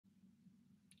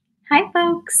Hi,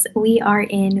 folks. We are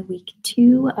in week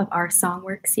 2 of our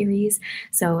Songwork series.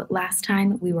 So, last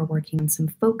time we were working on some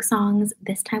folk songs.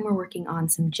 This time we're working on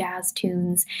some jazz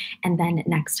tunes. And then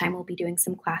next time we'll be doing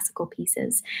some classical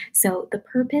pieces. So, the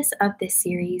purpose of this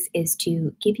series is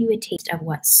to give you a taste of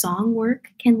what song work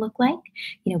can look like.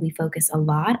 We focus a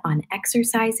lot on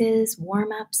exercises,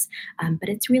 warm ups, but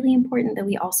it's really important that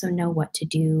we also know what to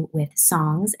do with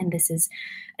songs. And this is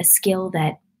a skill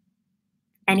that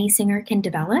any singer can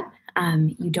develop.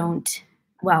 You don't,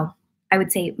 well, I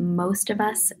would say most of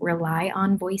us rely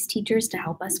on voice teachers to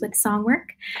help us with song work.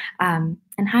 And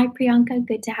hi, Priyanka,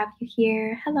 good to have you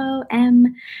here. Hello,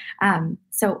 M.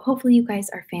 So hopefully you guys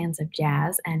are fans of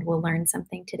jazz and we'll learn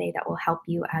something today that will help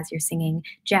you as you're singing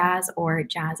jazz or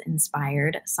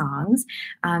jazz-inspired songs.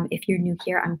 If you're new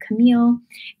here, I'm Camille,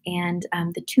 and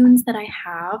the tunes that I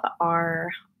have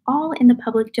are all in the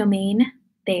public domain.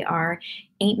 They are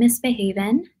Ain't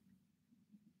Misbehavin',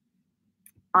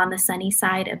 On the Sunny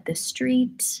Side of the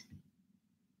Street,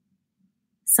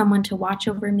 Someone to Watch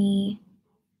Over Me,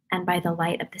 and By the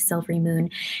Light of the Silvery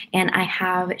Moon. And I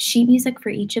have sheet music for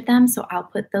each of them, so I'll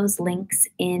put those links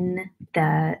in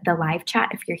the live chat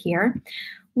if you're here.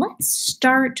 Let's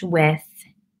start with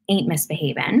Ain't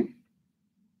Misbehavin',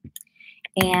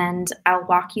 and I'll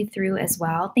walk you through as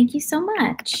well. Thank you so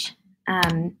much.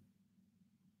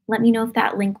 Let me know if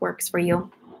that link works for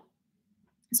you.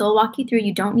 So I'll walk you through.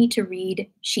 You don't need to read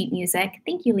sheet music.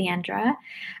 Thank you, Leandra,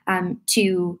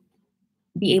 to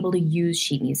be able to use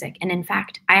sheet music. And in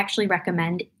fact, I actually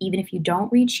recommend, even if you don't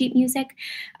read sheet music,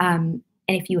 and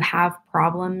if you have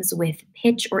problems with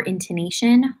pitch or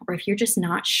intonation, or if you're just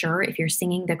not sure if you're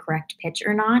singing the correct pitch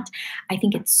or not, I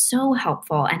think it's so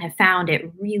helpful and have found it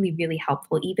really, really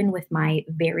helpful, even with my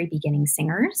very beginning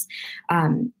singers,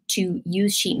 to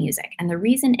use sheet music. And the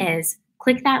reason is,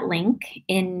 click that link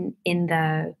in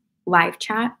the live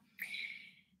chat,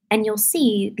 and you'll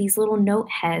see these little note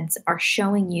heads are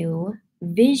showing you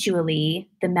visually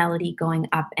the melody going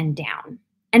up and down.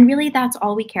 And really, that's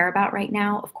all we care about right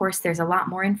now. Of course, there's a lot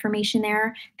more information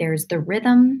there. There's the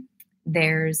rhythm,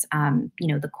 there's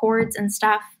the chords and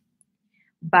stuff.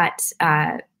 But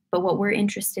what we're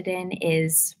interested in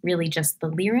is really just the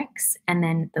lyrics, and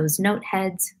then those note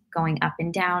heads going up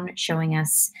and down, showing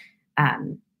us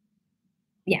the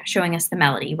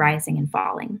melody rising and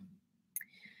falling.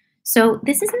 So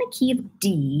this is in the key of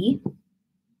D.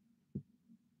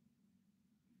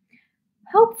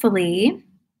 Hopefully.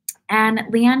 And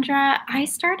Leandra, I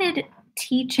started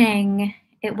teaching,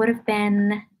 it would have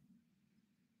been,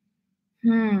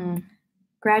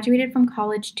 graduated from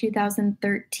college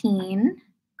 2013,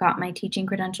 got my teaching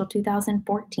credential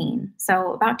 2014.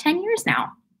 So about 10 years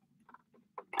now.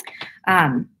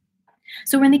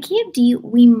 So we're in the key of D.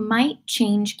 We might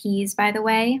change keys, by the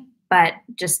way, but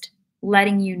just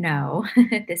letting you know,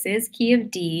 this is key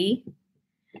of D.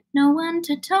 No one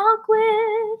to talk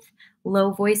with.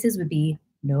 Low voices would be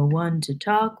no one to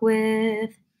talk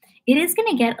with. It is going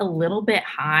to get a little bit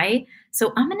high,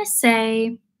 so I'm going to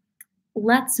say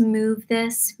let's move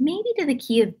this maybe to the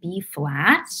key of B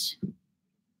flat.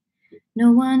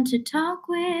 No one to talk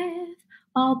with,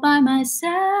 all by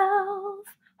myself.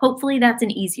 Hopefully that's an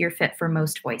easier fit for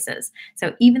most voices.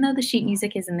 So even though the sheet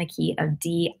music is in the key of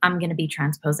D, I'm going to be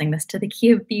transposing this to the key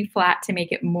of B flat to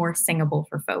make it more singable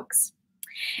for folks.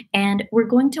 And we're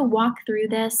going to walk through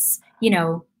this,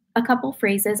 a couple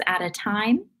phrases at a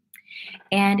time.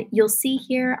 And you'll see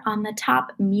here on the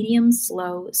top, medium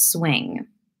slow swing.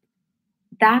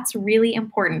 That's really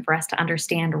important for us to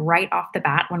understand right off the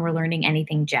bat when we're learning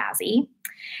anything jazzy.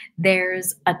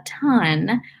 There's a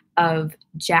ton of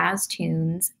jazz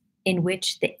tunes in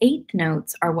which the eighth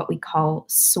notes are what we call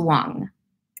swung.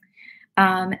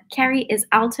 Carrie, is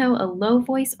alto a low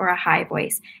voice or a high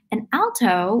voice? An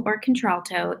alto or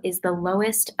contralto is the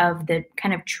lowest of the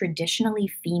kind of traditionally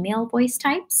female voice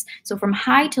types. So from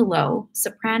high to low,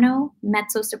 soprano,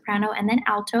 mezzo-soprano, and then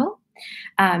alto.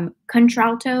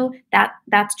 Contralto,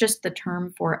 that's just the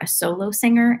term for a solo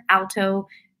singer. Alto,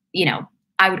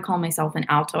 I would call myself an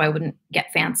alto. I wouldn't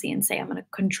get fancy and say I'm a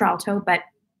contralto, but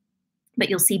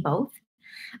you'll see both.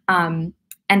 And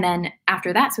then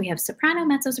after that, so we have soprano,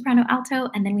 mezzo-soprano, alto,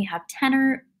 and then we have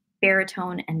tenor,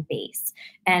 baritone, and bass.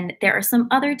 And there are some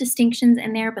other distinctions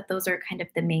in there, but those are kind of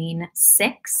the main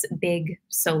 6 big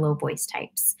solo voice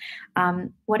types.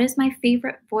 What is my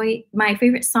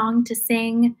favorite song to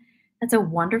sing? That's a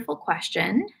wonderful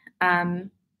question.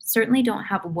 Certainly don't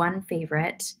have one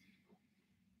favorite.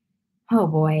 Oh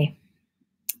boy.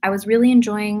 I was really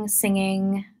enjoying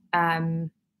singing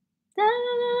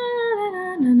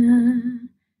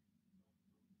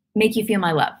Make You Feel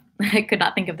My Love. I could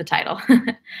not think of the title.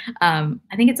 I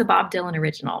think it's a Bob Dylan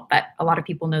original, but a lot of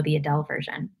people know the Adele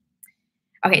version.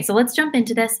 Okay, so let's jump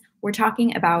into this. We're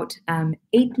talking about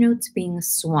eighth notes being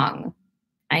swung.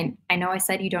 I know I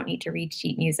said you don't need to read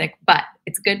sheet music, but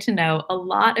it's good to know a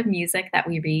lot of music that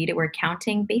we read, we're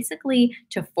counting basically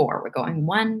to four. We're going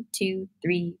one, two,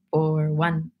 three, four,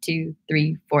 one, two,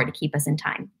 three, four to keep us in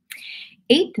time.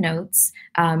 Eighth notes,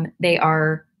 they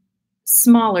are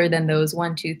smaller than those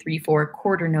one, two, three, four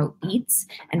quarter note beats,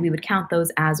 and we would count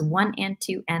those as one and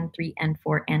two and three and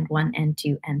four and one and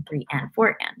two and three and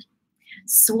four and.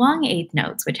 Swung eighth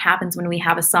notes, which happens when we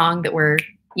have a song that we're,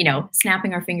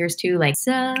 snapping our fingers to, like,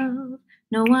 so,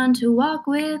 no one to walk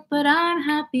with, but I'm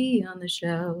happy on the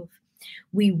shelf.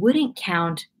 We wouldn't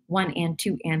count one and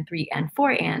two and three and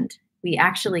four and. We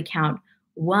actually count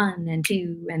one and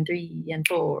two and three and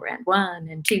four and one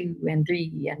and two and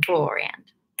three and four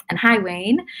and. And hi,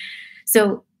 Wayne.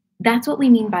 So that's what we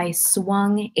mean by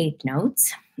swung eighth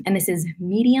notes. And this is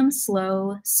medium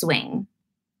slow swing.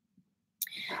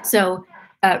 So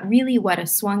really what a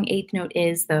swung eighth note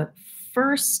is, the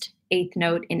first eighth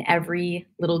note in every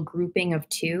little grouping of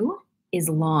two is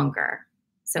longer.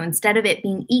 So instead of it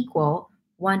being equal,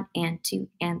 one and two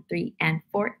and three and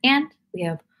four and, we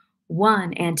have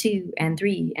one and two and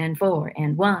three and four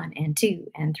and one and two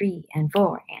and three and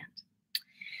four and.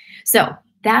 So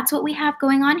that's what we have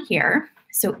going on here.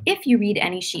 So if you read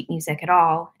any sheet music at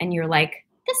all and you're like,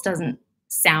 this doesn't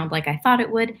sound like I thought it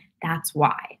would, that's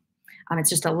why. It's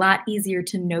just a lot easier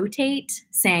to notate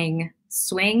saying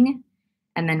swing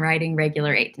and then writing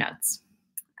regular eighth notes.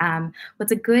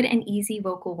 What's a good and easy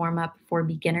vocal warm-up for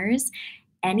beginners?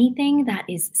 Anything that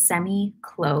is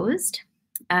semi-closed.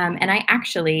 And I'm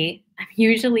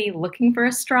usually looking for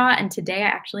a straw, and today I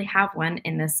actually have one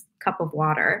in this cup of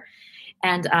water.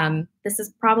 And this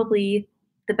is probably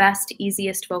the best,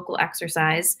 easiest vocal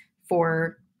exercise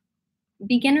for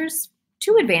beginners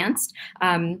to advanced.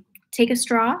 Take a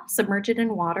straw, submerge it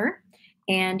in water,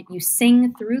 and you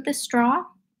sing through the straw.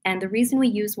 And the reason we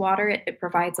use water, it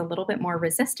provides a little bit more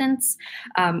resistance,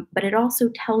 but it also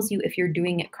tells you if you're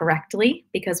doing it correctly,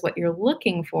 because what you're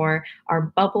looking for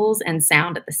are bubbles and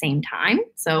sound at the same time.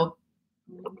 So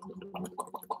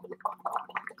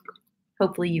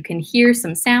hopefully you can hear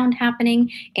some sound happening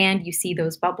and you see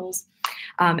those bubbles.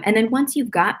 And then once you've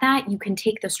got that, you can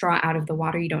take the straw out of the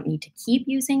water. You don't need to keep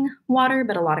using water,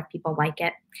 but a lot of people like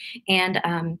it. And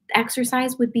the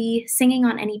exercise would be singing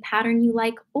on any pattern you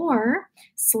like, or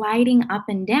sliding up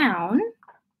and down.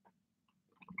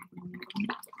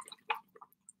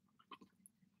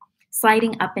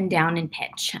 Sliding up and down in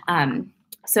pitch.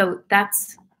 So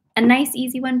that's a nice,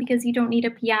 easy one because you don't need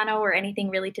a piano or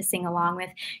anything really to sing along with.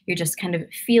 You're just kind of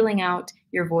feeling out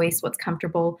your voice, what's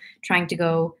comfortable, trying to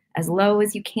go as low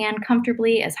as you can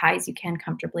comfortably, as high as you can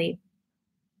comfortably.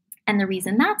 And the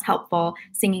reason that's helpful,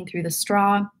 singing through the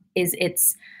straw,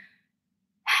 is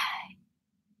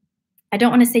I don't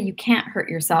want to say you can't hurt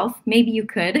yourself. Maybe you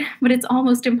could, but it's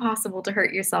almost impossible to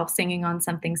hurt yourself singing on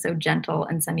something so gentle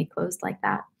and semi-closed like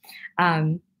that.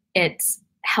 It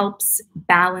helps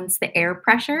balance the air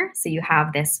pressure. So you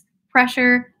have this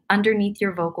pressure underneath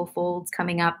your vocal folds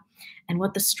coming up. And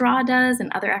what the straw does,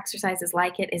 and other exercises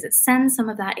like it, is it sends some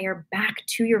of that air back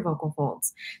to your vocal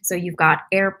folds. So you've got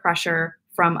air pressure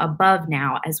from above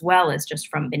now, as well as just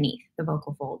from beneath the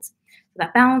vocal folds. So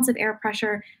that balance of air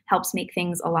pressure helps make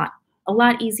things a lot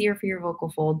easier for your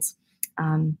vocal folds.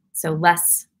 So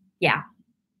less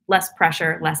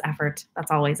pressure, less effort. That's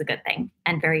always a good thing,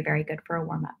 and very, very good for a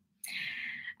warm-up.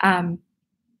 And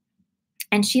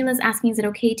Sheila's asking, is it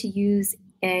okay to use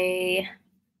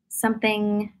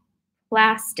something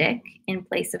plastic in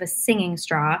place of a singing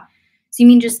straw? So you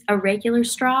mean just a regular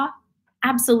straw?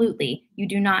 Absolutely. You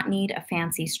do not need a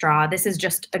fancy straw. This is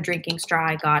just a drinking straw.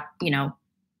 I got,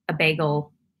 a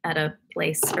bagel at a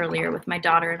place earlier with my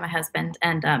daughter and my husband.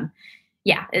 And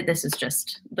this is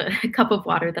just the cup of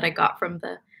water that I got from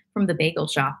the bagel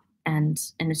shop. And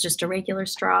it's just a regular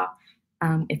straw.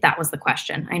 If that was the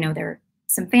question. I know there are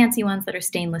some fancy ones that are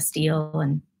stainless steel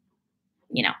and,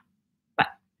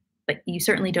 but you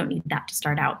certainly don't need that to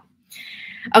start out.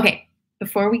 Okay,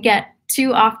 before we get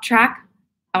too off track,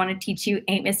 I want to teach you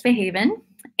Ain't Misbehavin'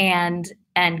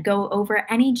 and go over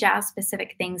any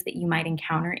jazz-specific things that you might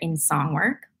encounter in song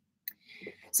work.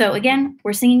 So again,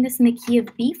 we're singing this in the key of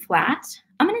B flat.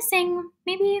 I'm going to sing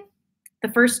maybe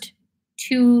the first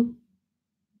two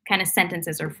kind of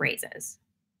sentences or phrases.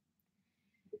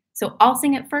 So I'll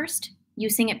sing it first. You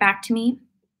sing it back to me.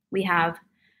 We have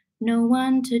no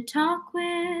one to talk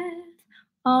with,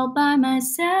 all by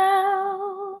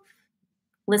myself.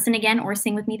 Listen again or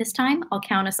sing with me this time. I'll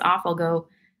count us off. I'll go,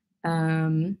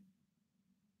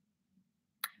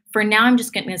 For now, I'm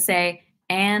just going to say,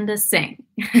 and a sing.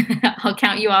 I'll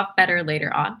count you off better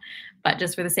later on. But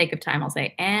just for the sake of time, I'll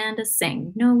say, and a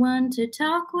sing. No one to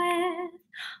talk with,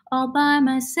 all by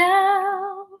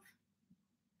myself.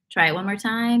 Try it one more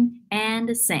time. And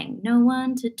a sing. No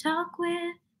one to talk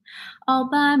with, all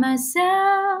by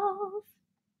myself.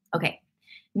 Okay,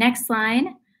 next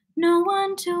line. No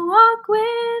one to walk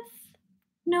with,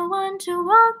 no one to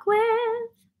walk with.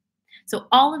 So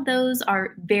all of those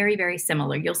are very, very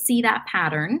similar. You'll see that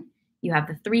pattern. You have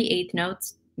the 3/8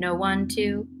 notes, no one,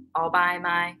 two, all by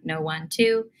my, no one,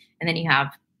 two, and then you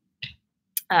have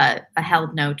a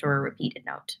held note or a repeated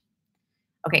note.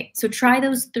 Okay, so try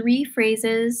those 3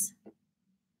 phrases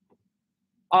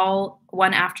all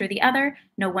one after the other.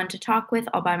 No one to talk with,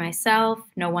 all by myself,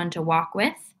 no one to walk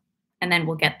with, and then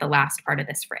we'll get the last part of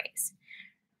this phrase.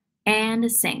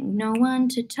 And sing, no one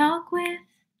to talk with,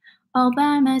 all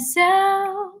by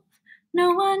myself,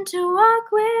 no one to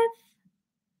walk with.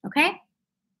 Okay?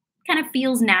 Kind of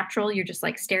feels natural. You're just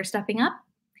like stair stepping up.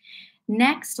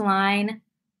 Next line,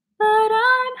 but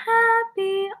I'm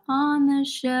happy on the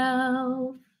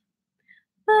shelf.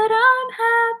 But I'm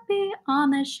happy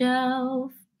on the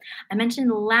shelf. I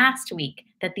mentioned last week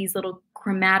that these little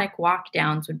chromatic walk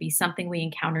downs would be something we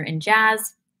encounter in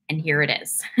jazz, and here it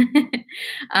is.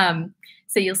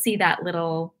 So you'll see that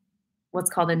little,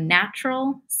 what's called a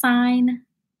natural sign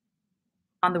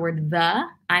on the word the.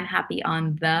 I'm happy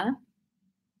on the.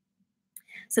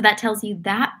 So that tells you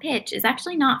that pitch is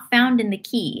actually not found in the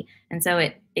key. And so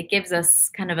it gives us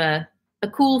kind of a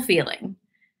cool feeling.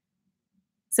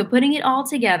 So putting it all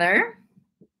together,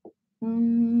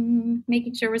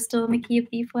 making sure we're still in the key of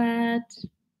B flat.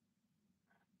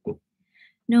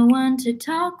 No one to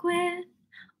talk with,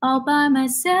 all by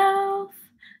myself.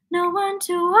 No one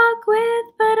to walk with,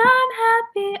 but I'm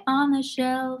happy on the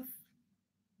shelf.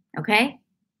 Okay,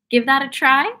 give that a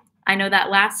try. I know that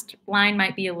last line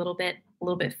might be a little bit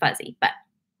fuzzy, but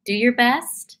do your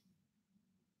best.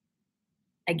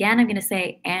 Again, I'm going to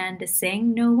say, and to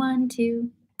sing, no one to,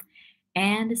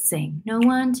 and to sing, no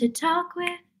one to talk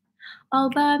with, all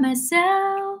by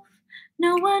myself,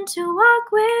 no one to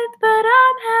walk with, but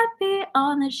I'm happy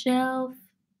on the shelf.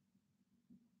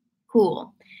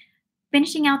 Cool.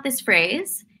 Finishing out this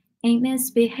phrase, ain't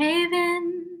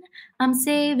misbehaving, I'm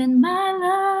saving my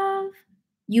love.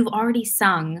 You've already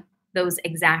sung those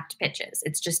exact pitches.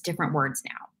 It's just different words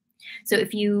now. So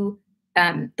if you,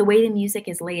 the way the music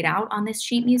is laid out on this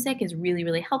sheet music is really,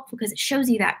 really helpful because it shows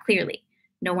you that clearly.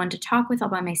 No one to talk with, all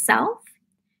by myself.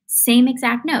 Same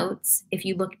exact notes. If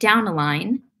you look down a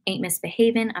line, ain't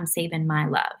misbehaving, I'm saving my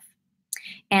love.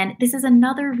 And this is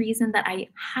another reason that I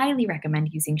highly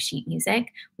recommend using sheet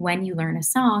music when you learn a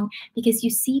song, because you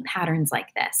see patterns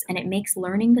like this and it makes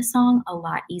learning the song a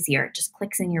lot easier. It just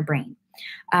clicks in your brain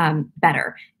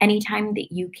better. Anytime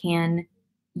that you can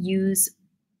use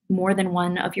more than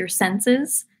one of your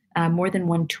senses, more than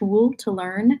one tool to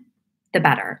learn, the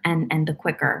better and the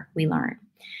quicker we learn.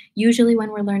 Usually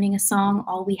when we're learning a song,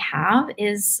 all we have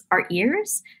is our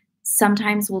ears.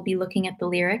 Sometimes we'll be looking at the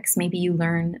lyrics. Maybe you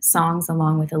learn songs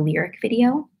along with a lyric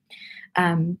video.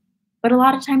 But a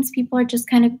lot of times people are just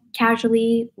kind of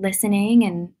casually listening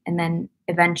and then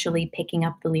eventually picking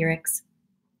up the lyrics.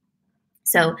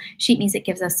 So sheet music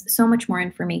gives us so much more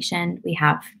information. We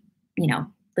have,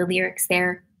 the lyrics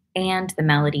there and the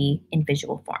melody in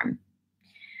visual form.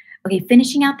 Okay,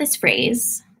 finishing out this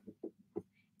phrase.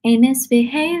 Ain't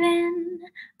misbehaving,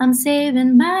 I'm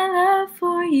saving my love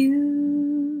for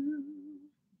you.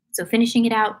 So finishing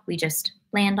it out, we just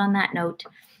land on that note.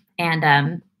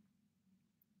 And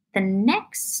the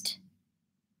next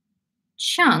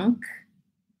chunk,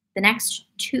 the next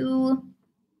 2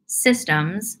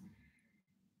 systems,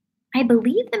 I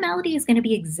believe the melody is going to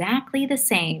be exactly the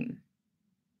same,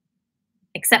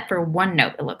 except for one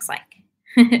note, it looks like.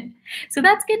 So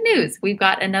that's good news. We've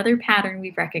got another pattern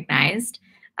we've recognized.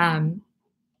 And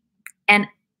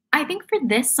I think for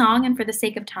this song and for the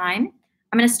sake of time,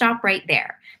 I'm going to stop right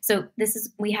there. So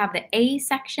we have the A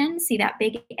section, see that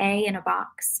big A in a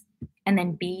box, and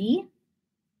then B,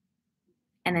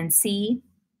 and then C.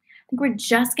 I think we're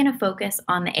just going to focus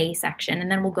on the A section,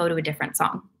 and then we'll go to a different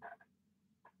song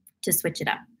to switch it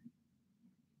up.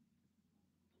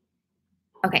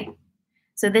 Okay,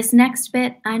 so this next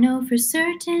bit, I know for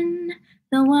certain,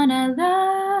 the one I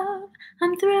love,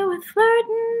 I'm through with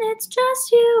flirting, it's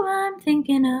just you I'm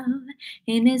thinking of.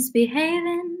 Ain't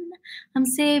misbehaving, I'm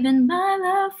saving my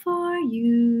love for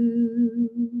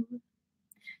you.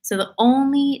 So the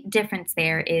only difference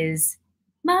there is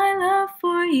my love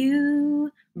for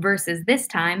you versus this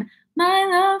time, my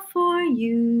love for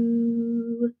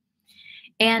you.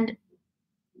 And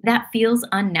that feels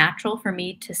unnatural for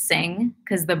me to sing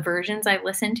because the versions I've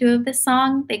listened to of this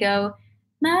song, they go,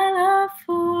 "My love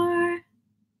for"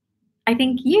 I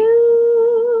think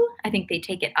you. I think they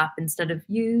take it up instead of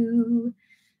you.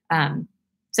 Um,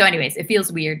 so anyways, it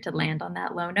feels weird to land on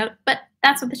that low note, but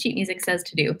that's what the sheet music says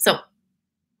to do. So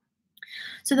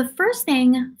the first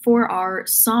thing for our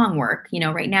song work,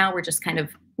 right now we're just kind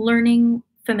of learning,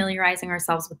 familiarizing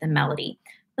ourselves with the melody.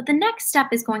 But the next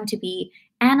step is going to be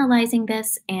analyzing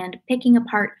this and picking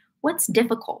apart what's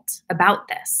difficult about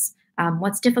this.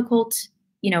 What's difficult,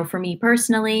 for me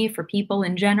personally, for people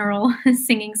in general,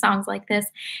 singing songs like this,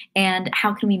 and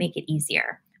how can we make it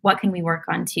easier? What can we work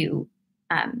on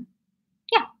um,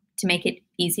 yeah, to make it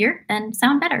easier and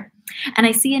sound better? And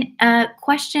I see a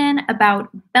question about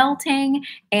belting.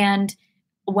 And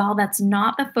while that's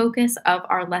not the focus of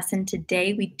our lesson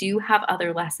today, we do have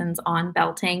other lessons on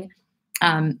belting,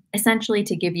 essentially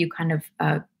to give you kind of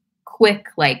a quick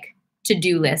like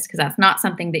to-do list, because that's not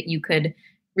something that you could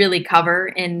really cover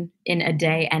in a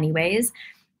day anyways.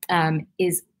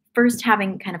 Is first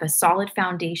having kind of a solid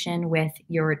foundation with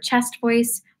your chest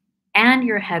voice and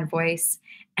your head voice,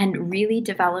 and really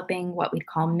developing what we'd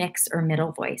call mix or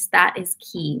middle voice. That is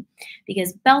key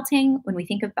because belting, when we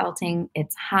think of belting,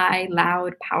 it's high,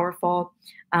 loud, powerful,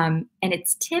 and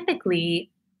it's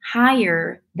typically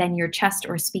higher than your chest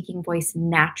or speaking voice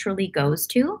naturally goes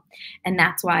to. And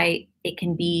that's why it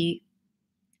can be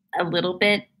a little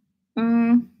bit,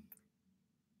 mm,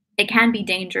 it can be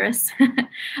dangerous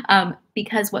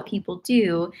because what people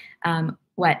do,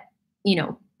 what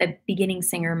a beginning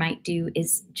singer might do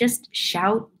is just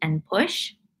shout and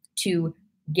push to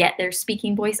get their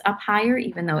speaking voice up higher,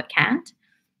 even though it can't.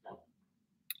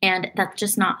 And that's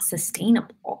just not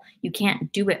sustainable. You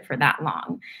can't do it for that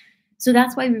long. So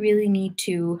that's why we really need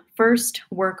to first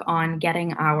work on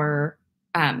getting our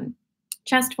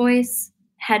chest voice,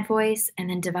 head voice,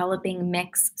 and then developing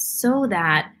mix so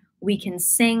that we can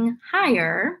sing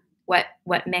higher.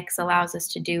 What mix allows us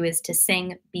to do is to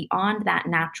sing beyond that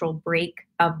natural break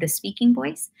of the speaking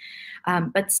voice,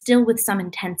 but still with some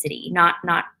intensity,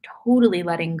 not totally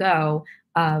letting go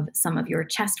of some of your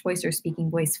chest voice or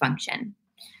speaking voice function.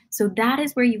 So that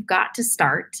is where you've got to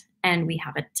start. And we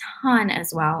have a ton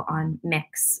as well on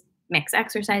mix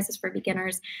exercises for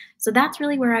beginners. So that's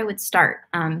really where I would start,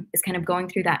 is kind of going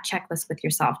through that checklist with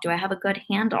yourself. Do I have a good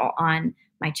handle on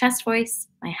my chest voice,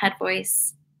 my head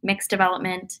voice, mix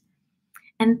development?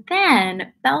 And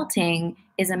then belting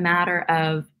is a matter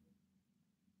of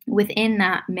within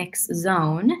that mix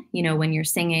zone, when you're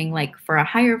singing like for a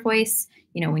higher voice,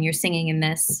 when you're singing in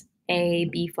this A,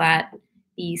 B flat,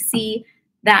 B, C,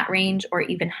 that range or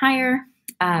even higher,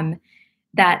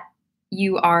 that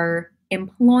you are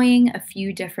employing a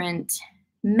few different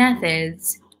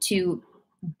methods to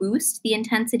boost the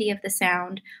intensity of the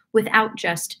sound without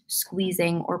just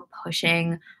squeezing or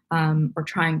pushing, or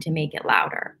trying to make it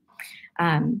louder.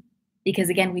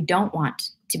 Because again, we don't want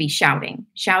to be shouting.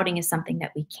 Shouting is something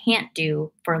that we can't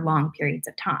do for long periods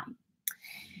of time.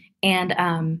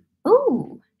 And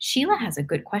Sheila has a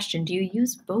good question. Do you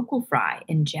use vocal fry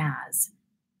in jazz?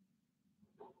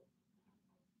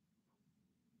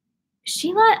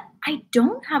 Sheila, I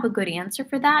don't have a good answer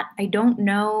for that. I don't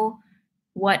know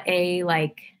what a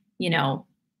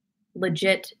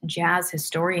legit jazz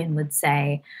historian would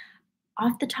say.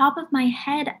 Off the top of my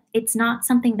head, it's not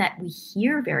something that we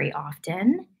hear very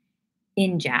often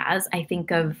in jazz. I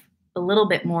think of a little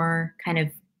bit more kind of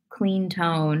clean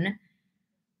tone.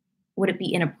 Would it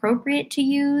be inappropriate to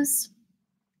use?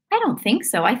 I don't think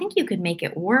so. I think you could make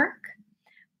it work,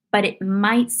 but it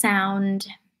might sound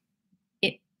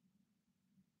it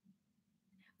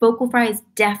vocal fry is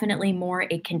definitely more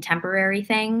a contemporary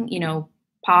thing,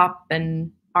 pop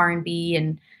and R&B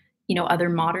and other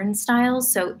modern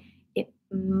styles. So it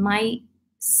might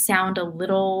sound a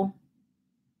little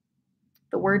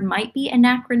the word might be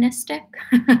anachronistic.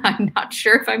 I'm not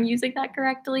sure if I'm using that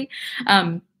correctly.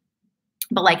 But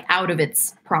like out of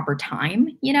its proper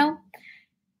time.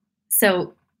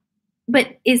 So,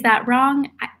 but is that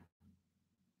wrong?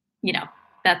 You know,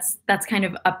 that's kind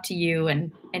of up to you.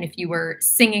 And if you were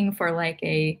singing for like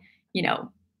a, you know,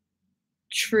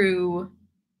 true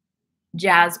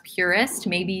jazz purist,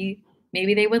 maybe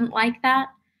they wouldn't like that.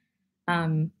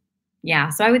 Um, yeah,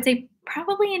 so I would say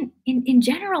probably in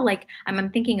general, like I'm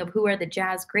thinking of who are the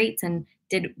jazz greats, and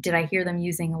did I hear them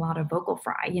using a lot of vocal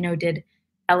fry? Did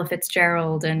Ella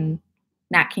Fitzgerald and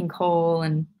Nat King Cole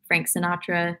and Frank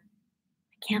Sinatra?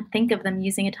 I can't think of them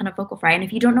using a ton of vocal fry. And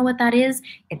if you don't know what that is,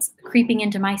 it's creeping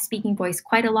into my speaking voice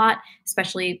quite a lot,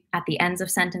 especially at the ends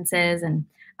of sentences. And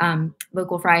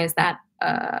vocal fry is that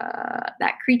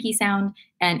that creaky sound,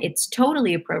 and it's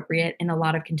totally appropriate in a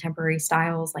lot of contemporary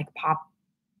styles like pop.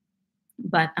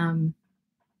 But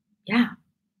yeah,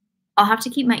 I'll have to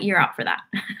keep my ear out for that.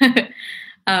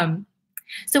 um,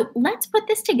 so let's put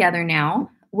this together now.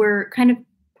 We're kind of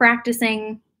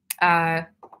practicing, uh,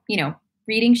 you know,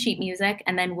 reading sheet music,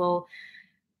 and then we'll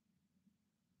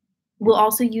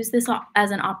also use this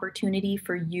as an opportunity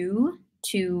for you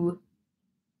to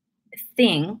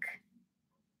think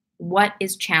what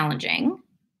is challenging,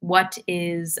 what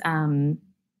is,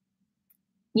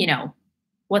 you know,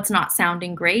 what's not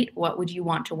sounding great, what would you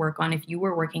want to work on if you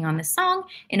were working on this song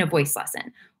in a voice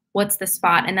lesson? What's the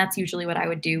spot? And that's usually what I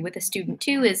would do with a student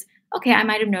too is, okay, I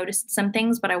might have noticed some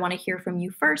things, but I want to hear from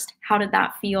you first. How did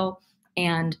that feel?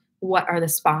 And what are the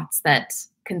spots that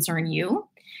concern you?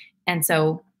 And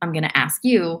so I'm going to ask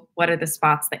you, what are the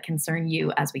spots that concern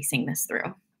you as we sing this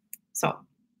through? So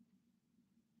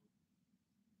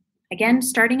again,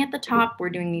 starting at the top, we're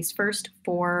doing these first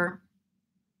 4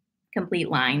 complete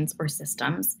lines or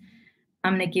systems.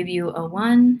 I'm going to give you a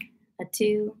 1, a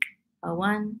 2, a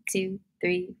 1, 2,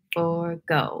 3, 4,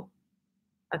 go.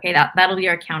 Okay, that'll be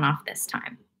our count off this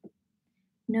time.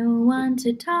 No one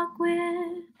to talk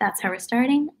with. That's how we're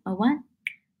starting. A 1,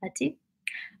 a 2,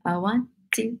 a 1,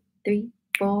 2, 3,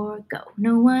 4, go.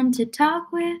 No one to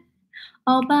talk with,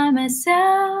 all by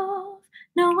myself.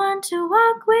 No one to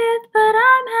walk with, but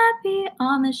I'm happy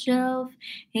on the shelf.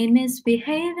 Ain't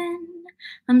misbehaving,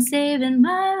 I'm saving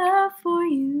my love for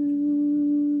you.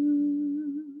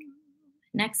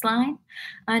 Next line.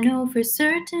 I know for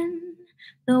certain,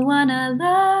 the one I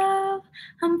love.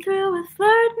 I'm through with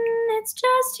flirting, it's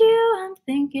just you I'm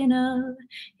thinking of.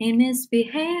 Ain't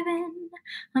misbehaving,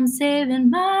 I'm saving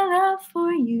my love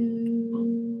for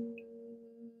you.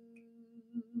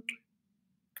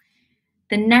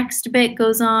 The next bit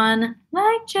goes on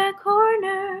like Jack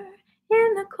Horner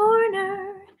in the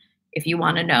corner, if you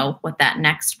want to know what that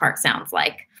next part sounds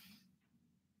like.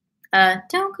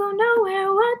 Don't go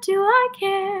nowhere, what do I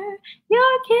care?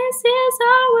 Your kisses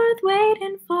are worth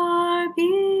waiting for,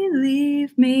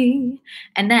 believe me.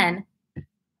 And then,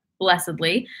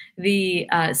 blessedly, the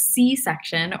C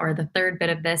section, or the third bit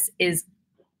of this, is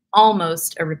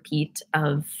almost a repeat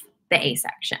of the A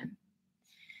section.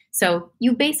 So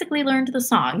you basically learned the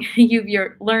song.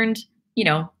 You've learned,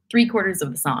 3/4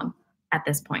 of the song at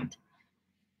this point.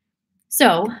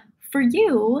 So for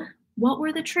you, what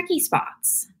were the tricky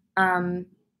spots?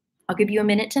 I'll give you a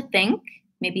minute to think,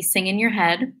 maybe sing in your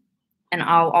head, and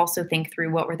I'll also think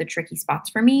through what were the tricky spots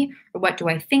for me, or what do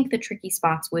I think the tricky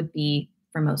spots would be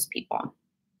for most people.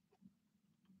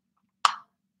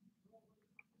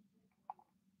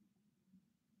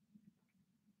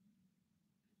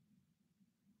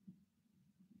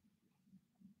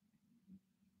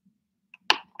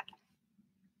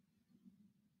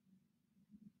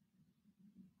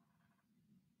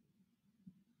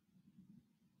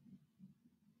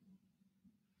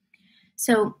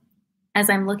 So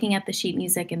as I'm looking at the sheet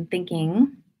music and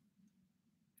thinking,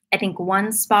 I think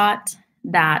one spot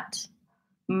that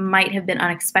might have been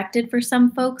unexpected for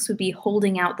some folks would be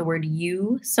holding out the word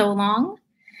you so long,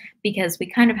 because we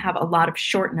kind of have a lot of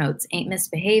short notes. Ain't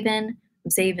misbehaving, I'm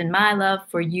saving my love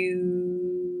for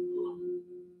you.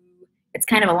 It's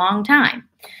kind of a long time.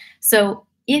 So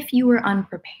if you were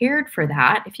unprepared for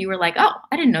that, if you were like, oh,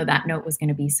 I didn't know that note was going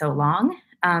to be so long,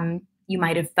 you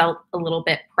might have felt a little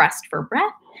bit pressed for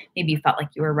breath. Maybe you felt like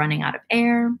you were running out of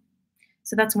air.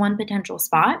 So that's one potential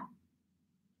spot.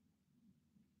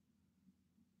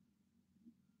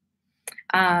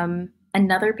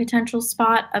 Another potential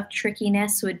spot of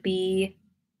trickiness would be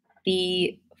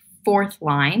the fourth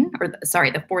line, or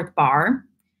the fourth bar.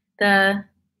 The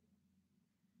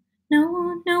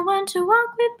no one to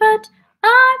walk with, but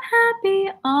I'm happy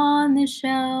on the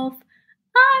shelf.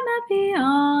 I'm happy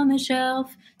on the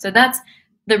shelf. So that's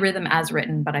the rhythm as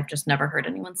written, but I've just never heard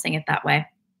anyone sing it that way.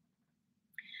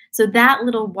 So that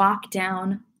little walk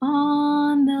down,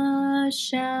 on the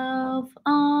shelf,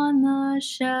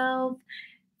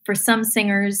 for some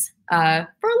singers, for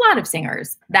a lot of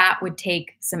singers, that would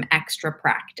take some extra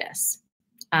practice.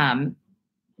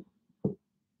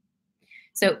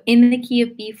 So in the key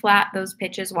of B flat, those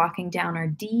pitches walking down are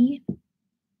D,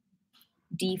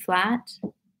 D flat,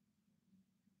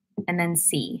 and then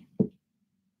C.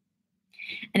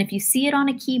 And if you see it on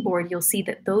a keyboard, you'll see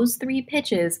that those 3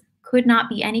 pitches could not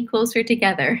be any closer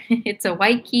together. It's a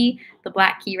white key, the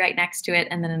black key right next to it,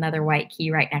 and then another white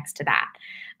key right next to that.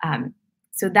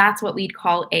 So that's what we'd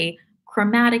call a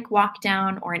chromatic walk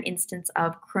down, or an instance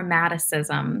of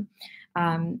chromaticism.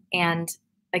 And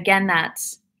again,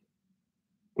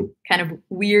 kind of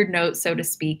weird note, so to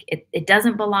speak. It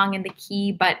doesn't belong in the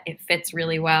key, but it fits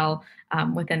really well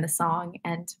within the song.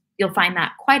 And you'll find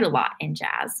that quite a lot in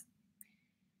jazz.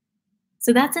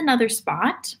 So that's another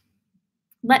spot.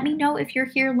 Let me know if you're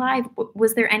here live.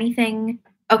 Was there anything?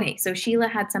 Okay, so Sheila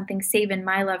had something saving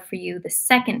my love for you the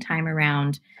second time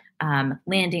around,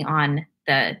 landing on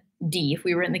the D, if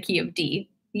we were in the key of D.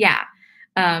 Yeah.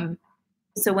 Um,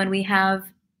 so when we have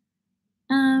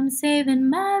I'm saving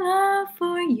my love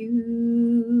for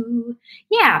you.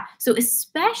 Yeah. So,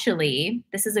 especially,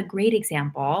 this is a great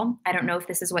example. I don't know if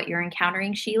this is what you're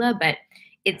encountering, Sheila, but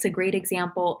it's a great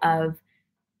example of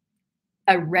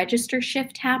a register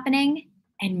shift happening,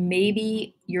 and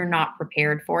maybe you're not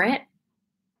prepared for it.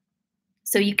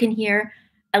 So, you can hear,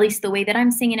 at least the way that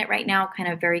I'm singing it right now,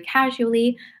 kind of very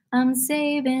casually, I'm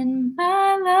saving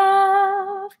my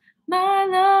love, my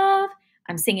love.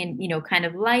 I'm singing, kind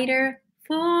of lighter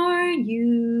for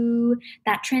you.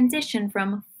 That transition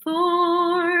from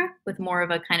for with more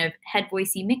of a kind of head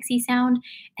voicey mixy sound,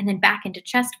 and then back into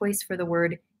chest voice for the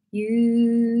word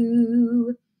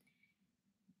you.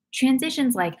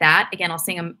 Transitions like that, again, I'll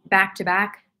sing them back to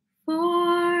back.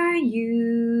 For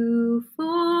you,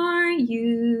 for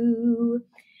you.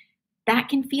 That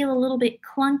can feel a little bit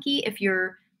clunky if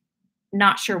you're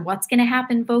not sure what's going to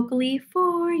happen vocally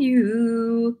for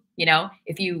you.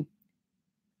 If you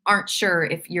aren't sure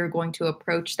if you're going to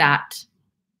approach that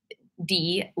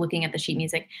D, looking at the sheet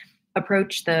music,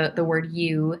 approach the word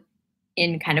you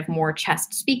in kind of more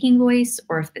chest speaking voice,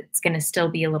 or if it's going to still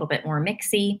be a little bit more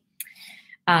mixy.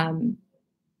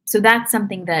 So that's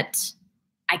something that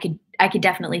I could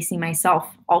definitely see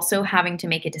myself also having to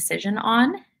make a decision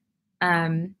on.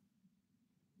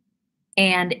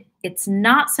 And it's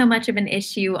not so much of an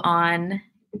issue on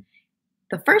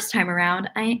the first time around.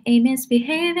 I ain't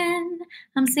misbehaving.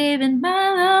 I'm saving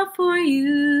my love for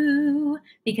you,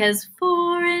 because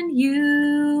for and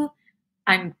you,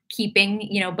 I'm keeping,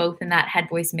 both in that head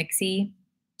voice mixy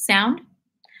sound.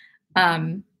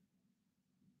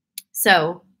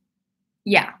 So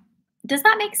yeah. Does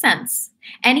that make sense?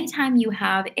 Anytime you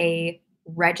have a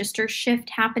register shift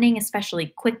happening,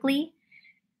 especially quickly,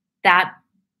 that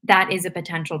is a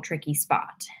potential tricky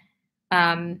spot.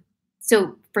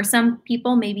 So for some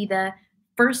people, maybe the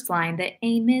first line, that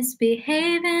ain't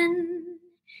misbehaving,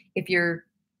 if you're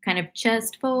kind of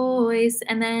chest voice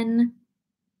and then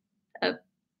a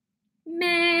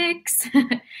mix,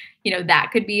 that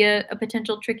could be a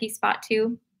potential tricky spot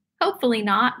too. Hopefully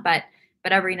not, but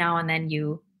every now and then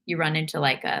you run into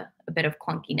like a bit of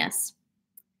clunkiness.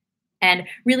 And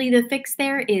really the fix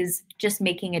there is just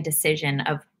making a decision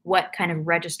of what kind of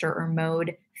register or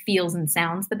mode feels and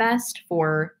sounds the best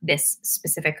for this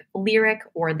specific lyric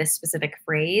or this specific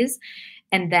phrase.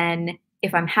 And then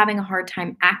if I'm having a hard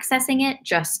time accessing it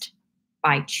just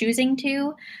by choosing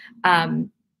to,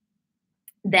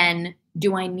 then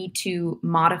do I need to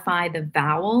modify the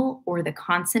vowel or the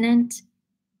consonant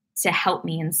to help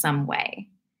me in some way?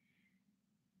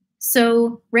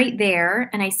 So right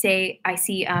there, and I see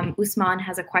Usman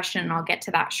has a question, and I'll get to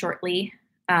that shortly.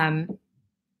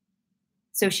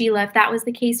 So Sheila, if that was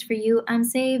the case for you, I'm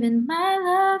saving my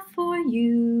love for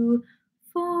you,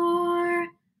 for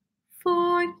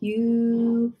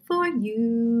you, for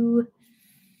you.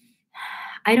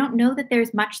 I don't know that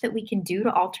there's much that we can do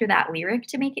to alter that lyric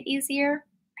to make it easier.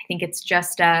 I think it's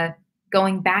just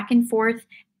going back and forth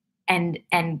and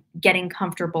getting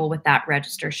comfortable with that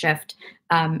register shift,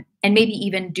 and maybe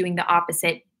even doing the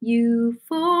opposite. You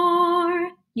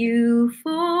for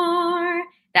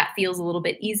that feels a little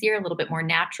bit easier, a little bit more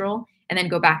natural, and then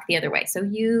go back the other way. So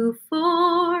you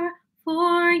for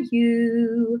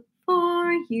you,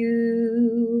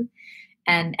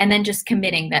 and then just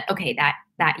committing that, okay, that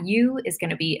you is going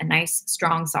to be a nice,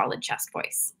 strong, solid chest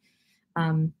voice.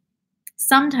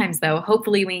 Sometimes, though,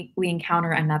 hopefully we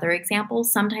encounter another example.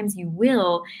 Sometimes you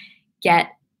will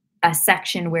get a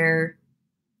section where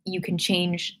you can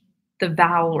change the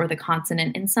vowel or the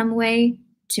consonant in some way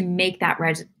to make that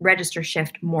register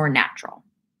shift more natural.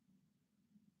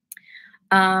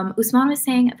 Usman was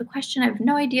saying, I have a question. I have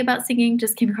no idea about singing,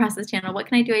 just came across this channel. What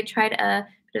can I do? I tried a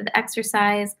bit of the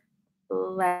exercise,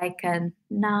 like a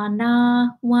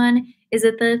na-na one. Is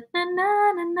it the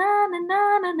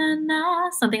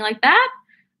na-na-na-na-na-na-na-na, something like that?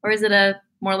 Or is it a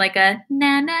more like a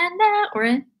na-na-na or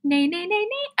a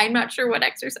nay-nay-nay-nay? I'm not sure what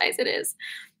exercise it is.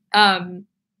 Yeah,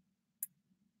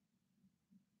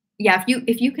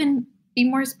 if you can be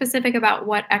more specific about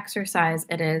what exercise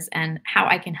it is and how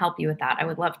I can help you with that, I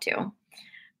would love to.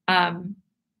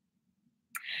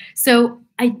 So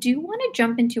I do want to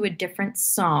jump into a different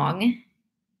song.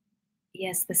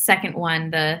 Yes, the second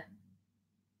one,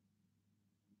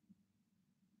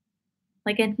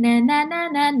 like a na na na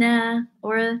na na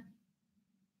or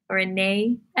a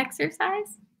nay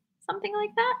exercise, something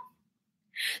like that.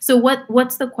 So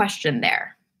what's the question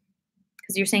there?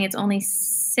 Because you're saying it's only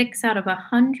 6 out of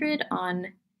 100 on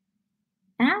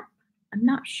app. I'm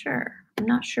not sure. I'm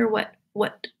not sure what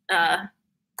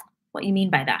you mean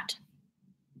by that.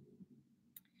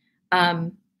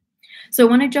 Um, so I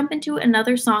want to jump into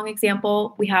another song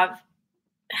example. We have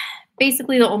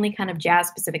basically the only kind of jazz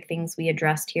specific things we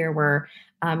addressed here were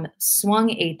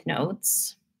swung eighth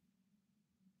notes,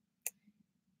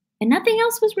 and nothing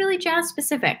else was really jazz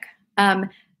specific.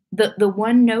 The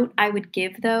one note I would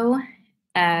give though,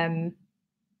 um,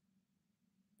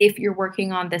 if you're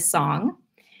working on this song,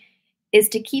 is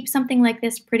to keep something like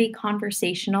this pretty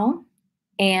conversational,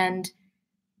 and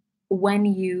when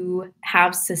you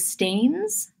have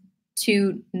sustains,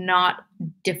 to not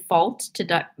default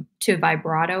to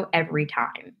vibrato every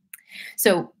time.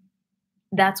 So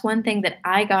that's one thing that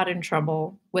I got in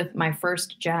trouble with my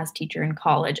first jazz teacher in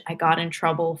college. I got in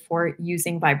trouble for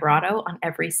using vibrato on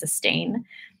every sustain.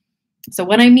 So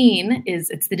what I mean is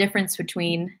it's the difference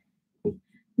between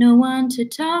no one to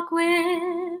talk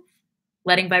with,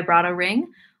 letting vibrato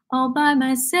ring, all by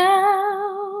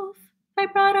myself,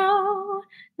 vibrato,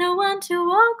 no one to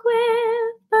walk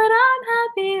with, but I'm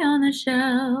happy on the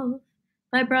shelf,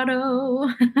 vibrato.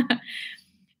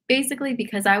 Basically,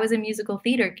 because I was a musical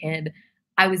theater kid,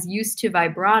 I was used to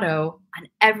vibrato on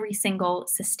every single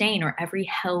sustain or every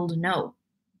held note.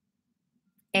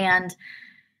 And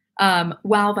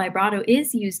while vibrato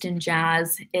is used in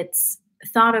jazz, it's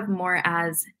thought of more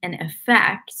as an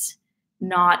effect,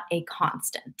 not a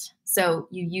constant. So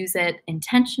you use it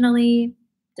intentionally,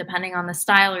 depending on the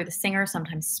style or the singer,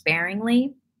 sometimes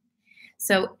sparingly.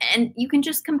 So, and you can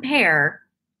just compare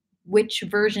which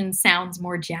version sounds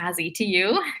more jazzy to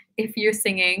you if you're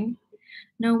singing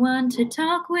no one to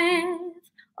talk with,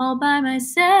 all by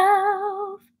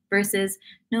myself, versus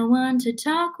no one to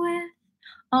talk with,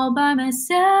 all by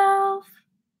myself.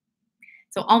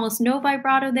 So almost no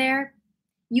vibrato there.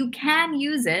 You can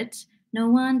use it, no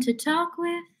one to talk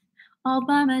with, all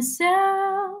by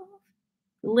myself.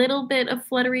 Little bit of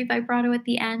fluttery vibrato at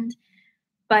the end,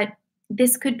 but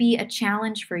this could be a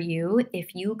challenge for you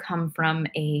if you come from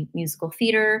a musical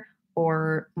theater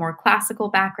or more classical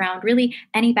background, really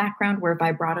any background where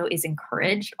vibrato is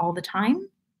encouraged all the time.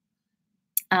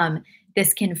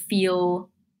 This can feel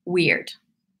weird.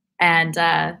 And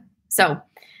so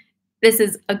this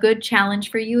is a good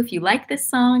challenge for you. If you like this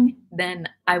song, then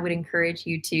I would encourage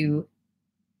you to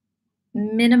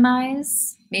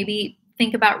minimize, maybe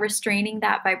think about restraining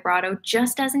that vibrato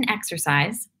just as an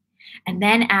exercise and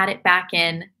then add it back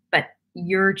in, but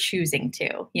you're choosing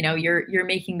to. You're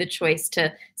making the choice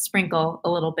to sprinkle a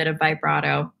little bit of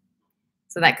vibrato.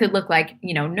 So that could look like,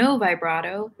 no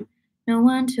vibrato, no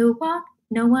one to walk,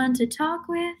 no one to talk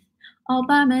with, all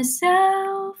by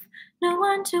myself, no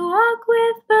one to walk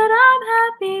with, but I'm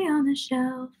happy on the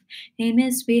shelf. Ain't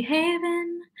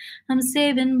misbehaving, I'm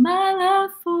saving my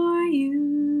love for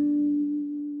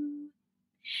you.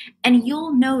 And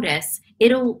you'll notice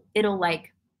it'll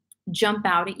like jump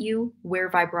out at you where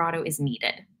vibrato is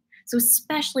needed. So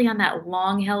especially on that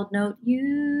long held note,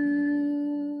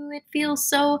 it feels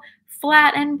so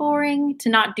flat and boring to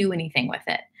not do anything with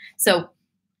it. So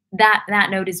that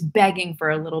note is begging for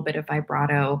a little bit of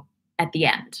vibrato at the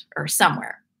end or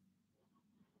somewhere.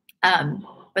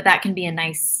 But that can be a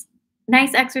nice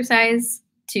exercise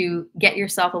to get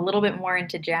yourself a little bit more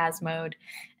into jazz mode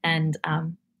and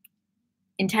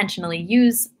intentionally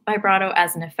use vibrato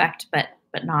as an effect, but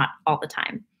not all the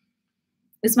time.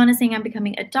 Usman is saying, I'm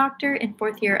becoming a doctor in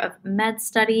 4th year of med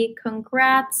study.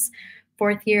 Congrats.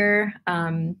 4th year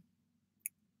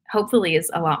hopefully is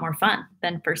a lot more fun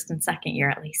than 1st and 2nd year,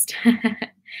 at least.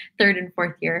 3rd and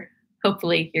 4th year,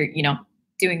 hopefully you're,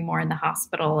 doing more in the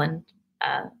hospital, and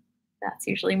that's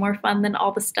usually more fun than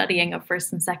all the studying of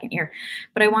 1st and 2nd year.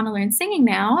 But I want to learn singing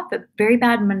now, but very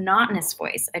bad monotonous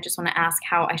voice. I just want to ask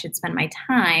how I should spend my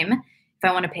time if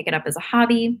I want to pick it up as a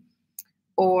hobby,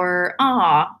 or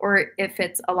if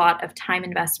it's a lot of time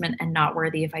investment and not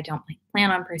worthy if I don't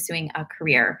plan on pursuing a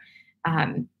career.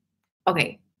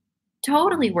 Okay,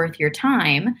 totally worth your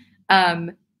time.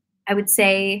 I would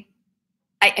say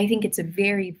I think it's a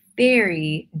very,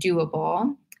 very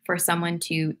doable for someone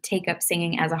to take up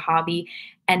singing as a hobby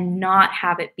and not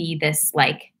have it be this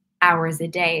hours a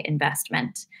day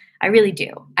investment. I really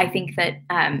do. I think that,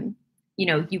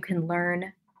 you can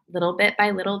learn little bit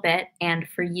by little bit. And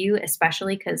for you,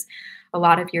 especially because a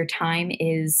lot of your time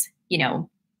is,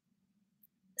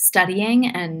 studying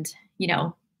and,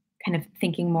 kind of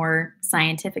thinking more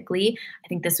scientifically, I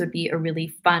think this would be a really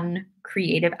fun,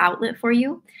 creative outlet for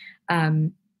you.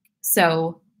 Um,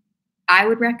 so I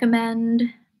would recommend,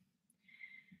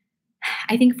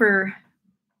 I think for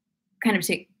kind of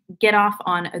to get off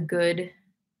on a good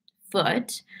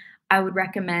foot, I would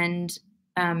recommend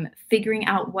figuring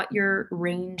out what your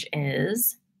range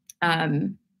is.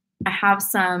 Um,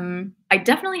 I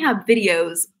definitely have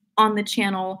videos on the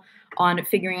channel on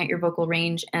figuring out your vocal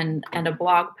range and a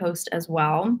blog post as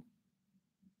well.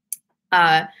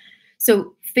 Uh,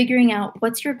 so figuring out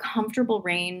what's your comfortable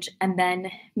range and then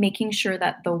making sure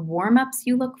that the warm-ups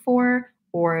you look for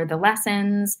or the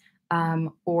lessons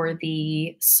or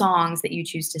the songs that you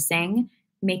choose to sing,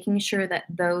 making sure that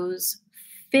those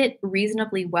fit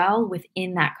reasonably well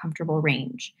within that comfortable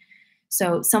range.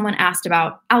 So someone asked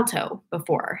about alto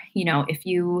before. If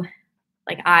you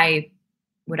like, I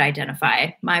would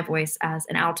identify my voice as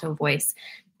an alto voice,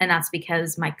 and that's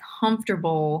because my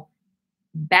comfortable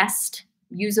best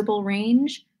usable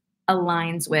range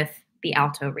aligns with the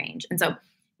alto range. And so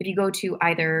if you go to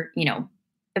either,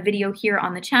 a video here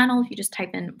on the channel, if you just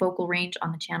type in vocal range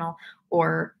on the channel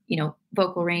or,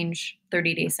 vocal range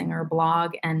 30-day singer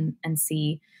blog and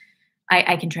see,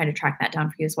 I can try to track that down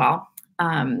for you as well.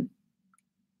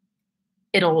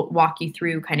 It'll walk you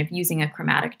through kind of using a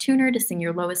chromatic tuner to sing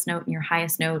your lowest note and your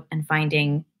highest note and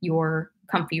finding your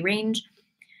comfy range.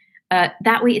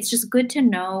 That way, it's just good to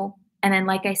know. And then,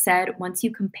 like I said, once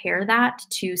you compare that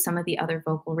to some of the other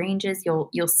vocal ranges,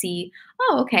 you'll see,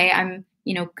 oh, okay, I'm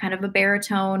kind of a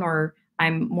baritone, or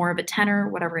I'm more of a tenor,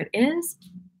 whatever it is.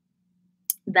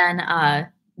 Then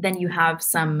you have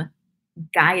some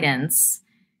guidance.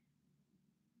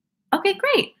 Okay,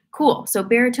 great. Cool. So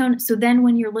baritone. So then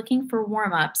when you're looking for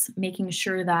warm-ups, making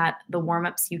sure that the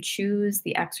warm-ups you choose,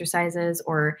 the exercises,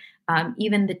 or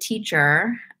even the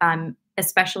teacher,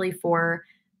 especially for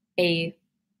a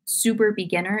super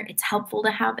beginner, it's helpful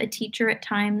to have a teacher at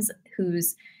times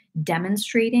who's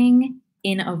demonstrating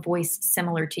in a voice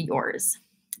similar to yours.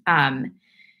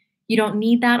 You don't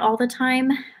need that all the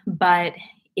time, but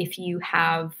if you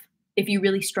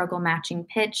really struggle matching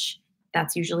pitch,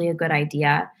 that's usually a good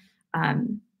idea.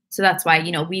 So that's why,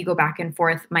 we go back and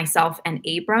forth, myself and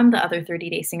Abram, the other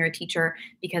 30-day singer teacher,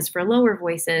 because for lower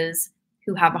voices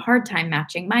who have a hard time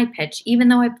matching my pitch, even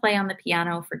though I play on the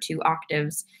piano for 2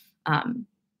 octaves,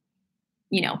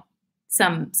 you know,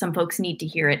 some folks need to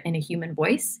hear it in a human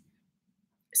voice.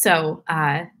 So,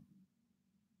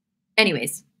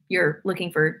 anyways, you're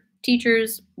looking for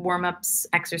teachers, warm-ups,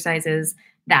 exercises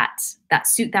that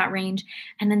suit that range,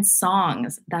 and then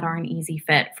songs that are an easy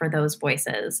fit for those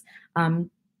voices.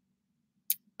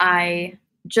 I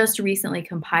just recently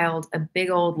compiled a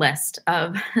big old list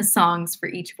of songs for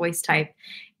each voice type,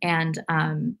 and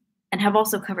have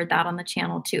also covered that on the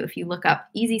channel too. If you look up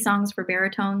easy songs for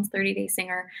baritones, 30-day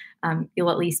singer,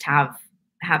 you'll at least have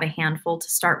a handful to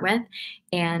start with,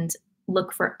 and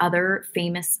look for other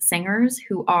famous singers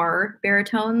who are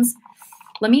baritones.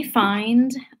 Let me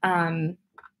find.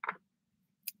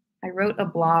 I wrote a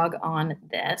blog on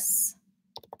this,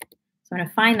 so I'm going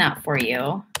to find that for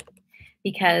you,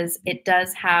 because it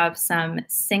does have some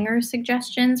singer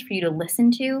suggestions for you to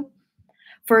listen to.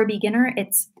 For a beginner,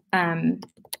 it can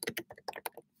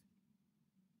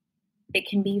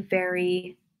be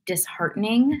very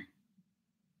disheartening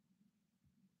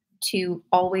to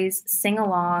always sing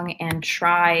along and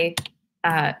try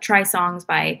songs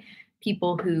by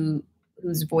people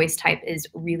whose voice type is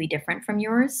really different from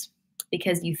yours,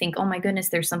 because you think, oh my goodness,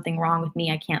 there's something wrong with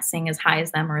me. I can't sing as high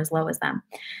as them or as low as them.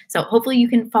 So hopefully you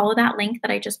can follow that link that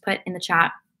I just put in the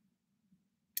chat.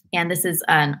 And this is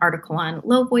an article on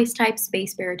low voice types,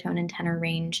 bass, baritone, and tenor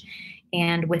range.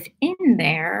 And within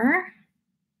there,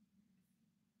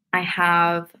 I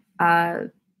have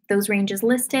those ranges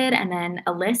listed, and then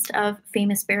a list of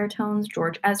famous baritones: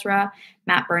 George Ezra,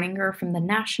 Matt Berninger from The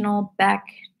National, Beck,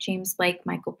 James Blake,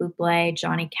 Michael Bublé,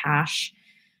 Johnny Cash.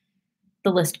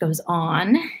 The list goes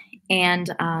on, and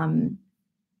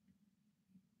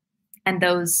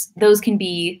those can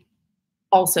be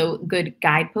also good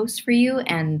guideposts for you.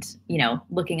 And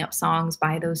looking up songs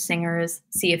by those singers,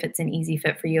 see if it's an easy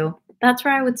fit for you. That's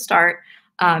where I would start.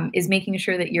 Is making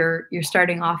sure that you're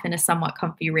starting off in a somewhat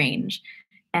comfy range.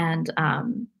 And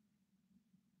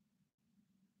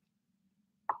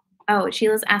oh,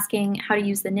 Sheila's asking how to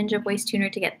use the Ninja voice tuner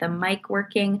to get the mic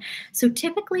working. So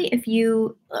typically, if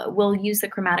you will use the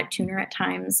chromatic tuner at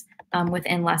times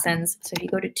within lessons. So if you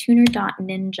go to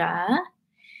tuner.ninja,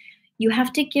 you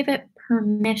have to give it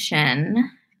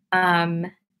permission.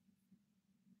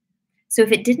 So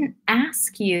if it didn't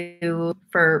ask you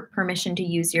for permission to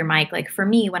use your mic, like for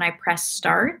me, when I press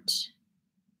start,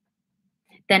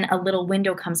 then a little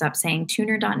window comes up saying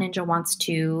tuner.ninja wants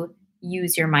to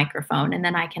use your microphone. And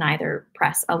then I can either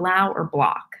press allow or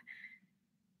block.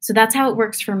 So that's how it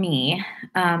works for me.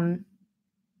 Um,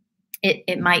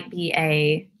 it might be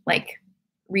a like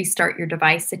restart your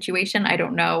device situation. I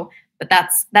don't know, but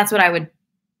that's what I would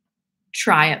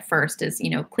try at first is,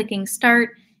 clicking start.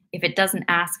 If it doesn't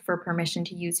ask for permission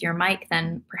to use your mic,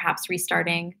 then perhaps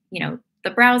restarting,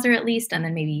 the browser at least, and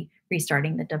then maybe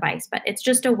restarting the device. But it's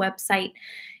just a website.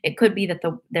 It could be that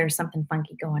there's something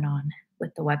funky going on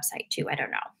with the website too. I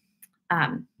don't know.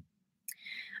 Um,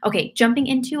 okay, jumping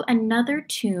into another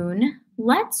tune.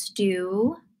 Let's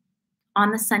do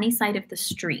On the Sunny Side of the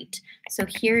Street. So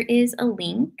here is a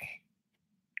link.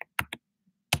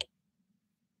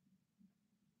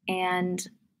 And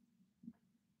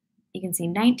you can see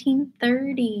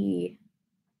 1930.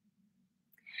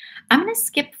 I'm going to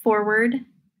skip forward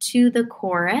to the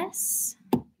chorus.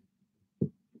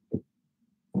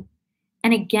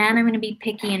 And again, I'm going to be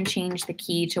picky and change the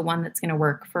key to one that's going to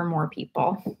work for more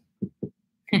people.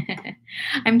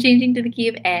 I'm changing to the key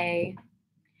of A.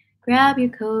 Grab your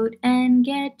coat and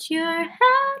get your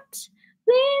hat.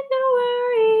 Leave the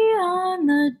worry on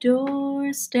the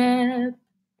doorstep.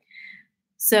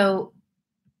 So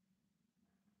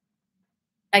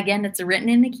again, it's written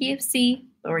in the key of C,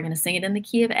 but we're going to sing it in the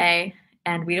key of A.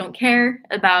 And we don't care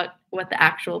about what the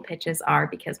actual pitches are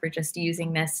because we're just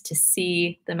using this to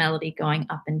see the melody going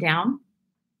up and down.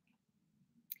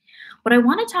 What I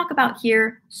want to talk about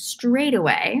here straight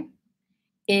away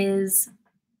is,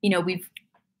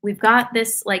 we've got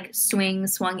this like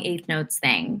swung eighth notes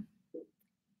thing.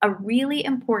 A really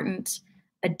important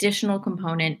additional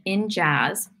component in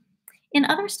jazz, in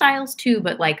other styles too,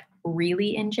 but like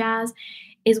really in jazz,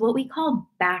 is what we call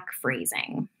back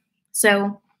phrasing.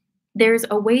 So there's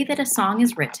a way that a song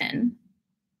is written.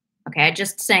 Okay, I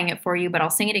just sang it for you, but I'll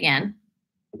sing it again.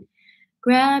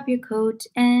 Grab your coat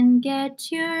and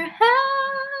get your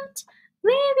hat.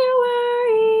 Leave your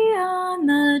worry on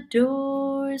the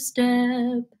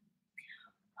doorstep.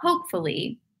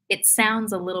 Hopefully, it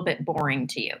sounds a little bit boring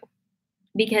to you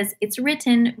because it's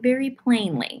written very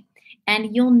plainly,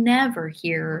 and you'll never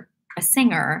hear a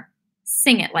singer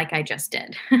sing it like I just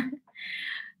did.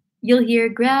 You'll hear,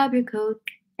 grab your coat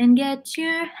and get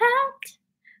your hat.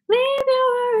 Leave your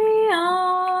worry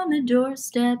on the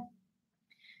doorstep.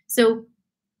 So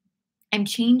I'm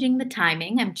changing the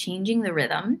timing. I'm changing the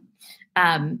rhythm.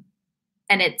 And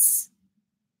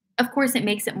of course, it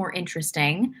makes it more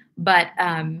interesting, but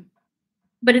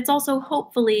it's also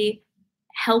hopefully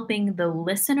helping the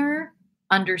listener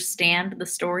understand the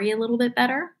story a little bit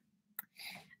better.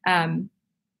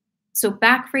 So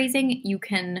back phrasing, you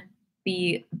can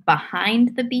be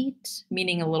behind the beat,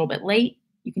 meaning a little bit late.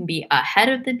 You can be ahead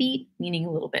of the beat, meaning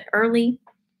a little bit early.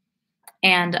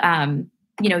 And,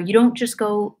 you don't just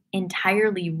go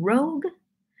entirely rogue.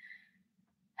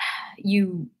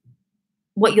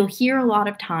 What you'll hear a lot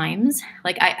of times,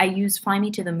 like I use Fly Me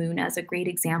to the Moon as a great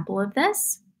example of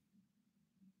this.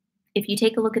 If you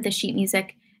take a look at the sheet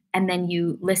music and then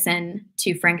you listen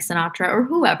to Frank Sinatra or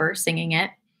whoever singing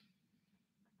it,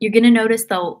 you're going to notice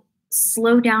they'll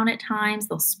slow down at times,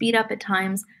 they'll speed up at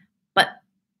times, but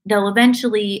they'll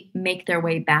eventually make their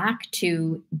way back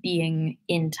to being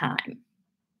in time.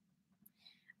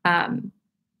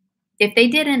 If they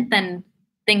didn't, then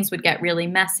things would get really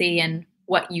messy and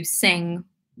what you sing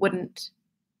wouldn't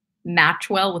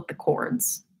match well with the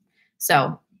chords.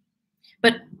 So,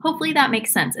 but hopefully that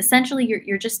makes sense. Essentially,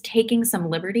 you're just taking some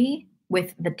liberty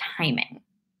with the timing.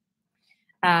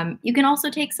 You can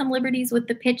also take some liberties with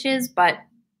the pitches, but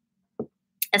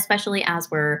especially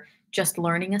as we're just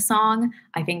learning a song,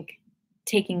 I think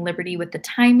taking liberty with the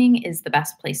timing is the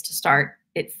best place to start.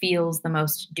 It feels the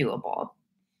most doable.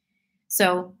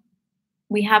 So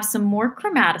we have some more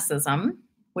chromaticism,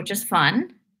 which is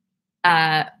fun.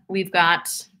 We've got,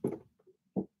 so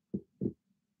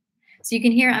you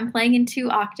can hear I'm playing in 2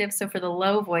 octaves. So for the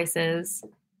low voices,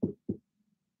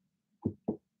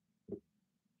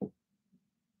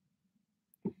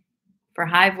 for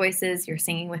high voices, you're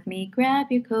singing with me, grab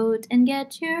your coat and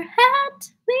get your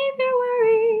hat, leave your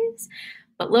worries.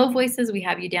 But low voices, we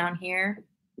have you down here.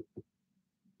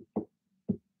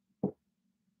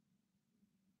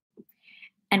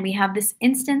 And we have this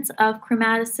instance of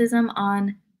chromaticism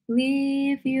on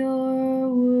leave your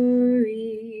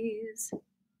worries.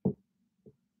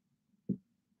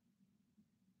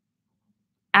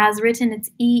 As written, it's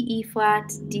E, E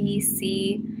flat, D,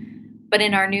 C. But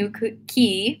in our new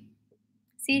key,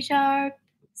 C sharp,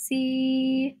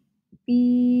 C,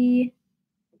 B,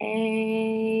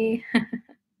 A.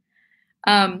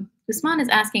 Usman is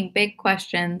asking big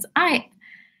questions.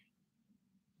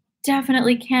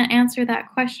 definitely can't answer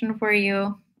that question for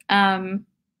you. Um,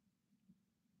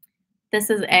 this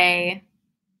is a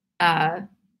uh,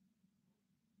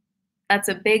 that's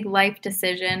a big life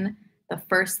decision. The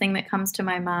first thing that comes to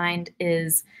my mind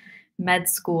is med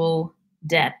school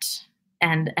debt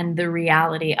and the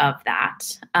reality of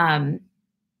that.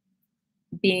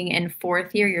 Being in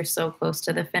fourth year, you're so close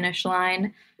to the finish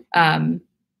line. Um,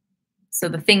 so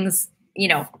the things,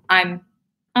 I'm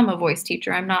a voice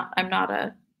teacher. I'm not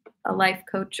a life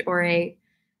coach or a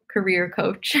career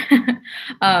coach.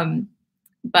 um,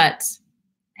 but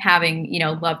having,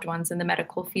 loved ones in the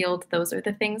medical field, those are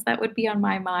the things that would be on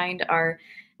my mind are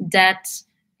debt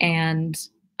and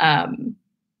um,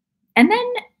 and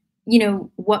then,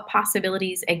 what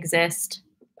possibilities exist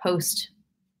post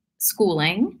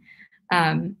schooling,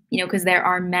 because there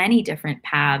are many different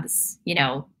paths,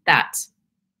 that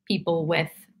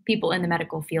people in the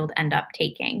medical field end up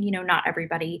taking. Not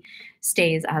everybody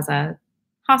stays as a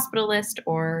hospitalist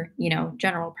or,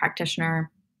 general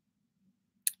practitioner,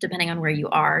 depending on where you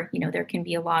are. There can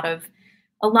be a lot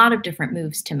of different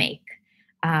moves to make.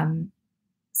 Um,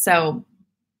 so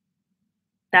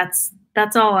that's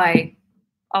all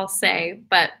I'll say,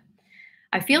 but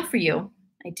I feel for you.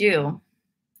 I do.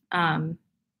 Um,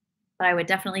 but I would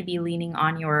definitely be leaning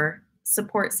on your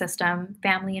support system,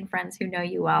 family and friends who know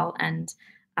you well,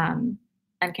 um,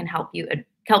 and can help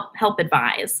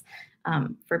advise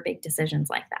for big decisions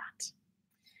like that.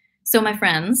 So, my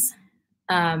friends,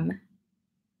 um,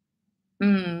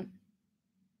 mm,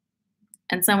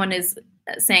 and someone is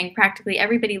saying practically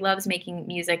everybody loves making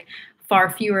music. Far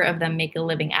fewer of them make a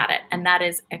living at it, and that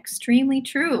is extremely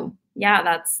true. Yeah,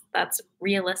 that's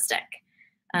realistic.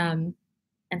 Um,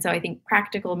 and so, I think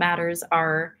practical matters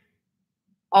are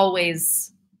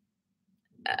always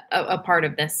a part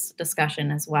of this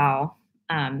discussion as well.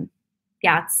 Um,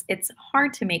 yeah, it's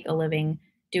hard to make a living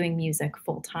doing music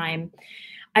full time.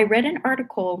 I read an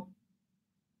article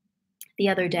the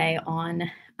other day on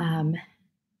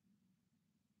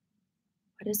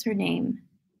what is her name?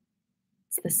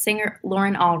 It's the singer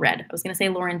Lauren Allred. I was going to say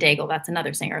Lauren Daigle. That's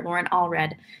another singer, Lauren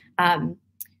Allred, um,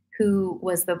 who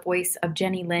was the voice of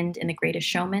Jenny Lind in The Greatest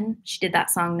Showman. She did that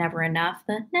song "Never Enough."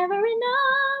 The "Never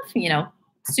Enough,"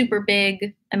 super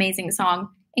big, amazing song.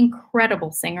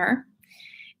 Incredible singer.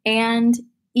 And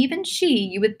even she,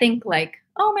 you would think like,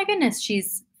 oh my goodness,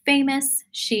 she's famous.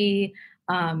 She,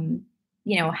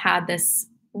 had this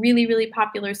really, really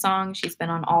popular song. She's been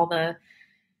on all the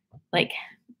like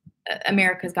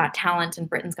America's Got Talent and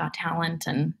Britain's Got Talent,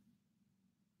 and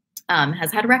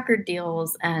has had record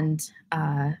deals and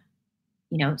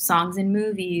songs in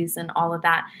movies and all of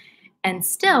that. And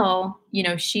still,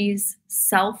 she's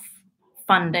self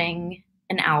funding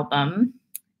an album,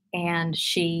 and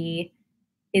she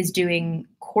is doing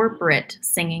corporate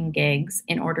singing gigs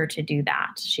in order to do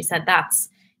that. She said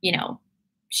you know,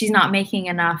 she's not making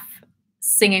enough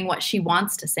singing what she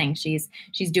wants to sing. She's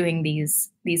doing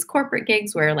these corporate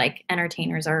gigs where like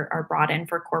entertainers are brought in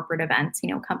for corporate events.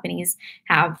 Companies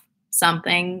have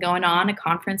something going on, a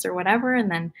conference or whatever,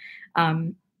 and then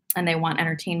and they want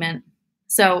entertainment.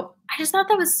 So I just thought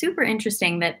that was super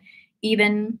interesting that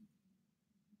even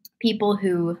people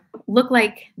who look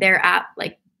like they're at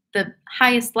like the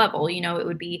highest level, it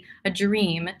would be a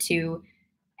dream to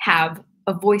have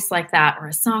a voice like that or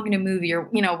a song in a movie or,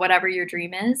 whatever your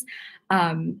dream is.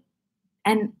 Um,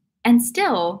 and and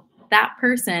still that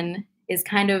person is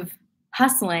kind of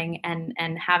hustling and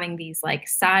having these like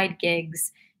side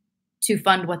gigs to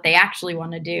fund what they actually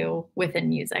want to do within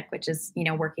music, which is,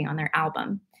 working on their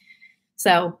album.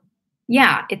 So,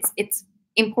 yeah, it's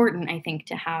important, I think,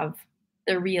 to have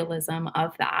the realism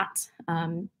of that,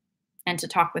 and to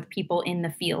talk with people in the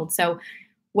field. So,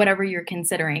 whatever you're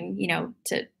considering,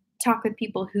 to talk with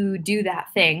people who do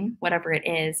that thing, whatever it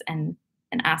is, and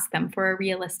ask them for a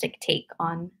realistic take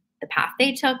on the path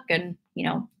they took, and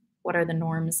what are the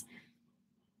norms.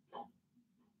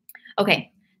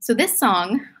 Okay, so this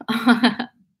song,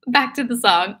 back to the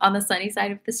song "On the Sunny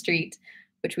Side of the Street,"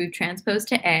 which we've transposed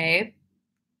to A.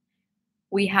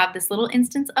 We have this little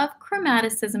instance of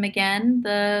chromaticism again,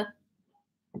 the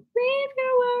 "leave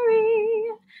your worry."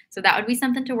 So that would be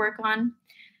something to work on.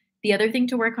 The other thing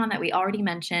to work on that we already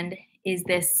mentioned is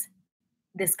this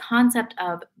concept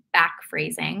of back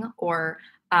phrasing, or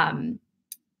um,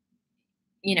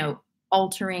 you know,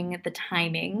 altering the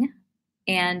timing.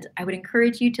 And I would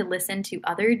encourage you to listen to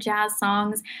other jazz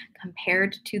songs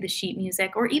compared to the sheet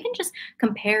music, or even just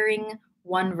comparing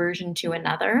one version to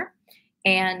another,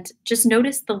 and just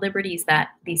notice the liberties that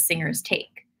these singers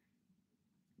take.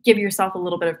 Give yourself a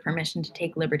little bit of permission to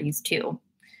take liberties too.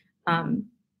 Um,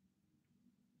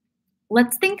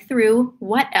 let's think through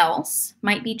what else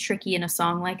might be tricky in a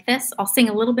song like this. I'll sing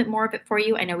a little bit more of it for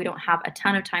you. I know we don't have a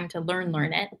ton of time to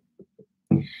learn it.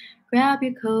 Grab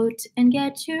your coat and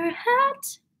get your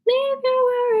hat. Leave your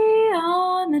worry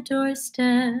on the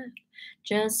doorstep.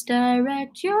 Just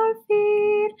direct your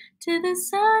feet to the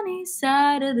sunny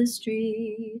side of the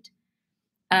street.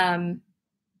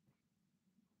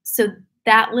 So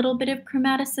that little bit of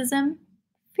chromaticism,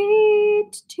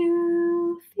 feet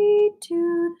to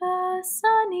the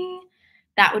sunny,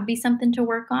 that would be something to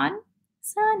work on.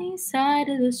 Sunny side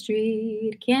of the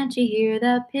street, can't you hear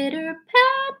the pitter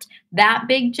pat? That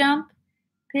big jump,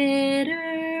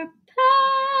 pitter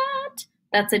pat.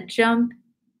 That's a jump.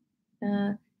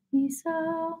 Me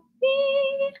so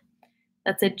me.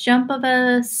 That's a jump of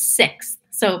a sixth.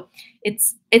 So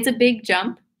it's a big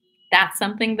jump. That's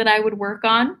something that I would work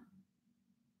on.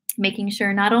 Making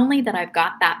sure not only that I've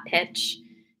got that pitch,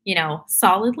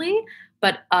 solidly,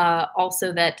 but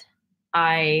also that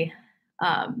I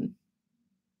um,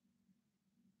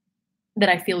 that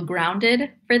I feel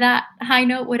grounded for that high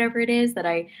note, whatever it is, that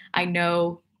I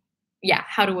know, yeah,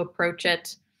 how to approach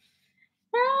it.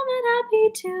 Now that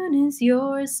happy tune is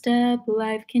your step,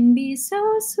 life can be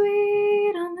so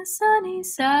sweet on the sunny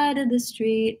side of the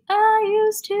street. I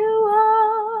used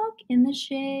to walk in the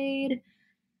shade.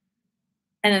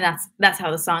 And then that's how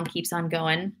the song keeps on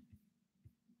going.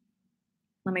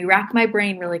 Let me rack my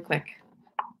brain really quick.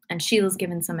 And Sheila's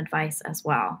given some advice as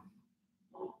well.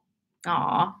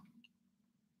 Aw.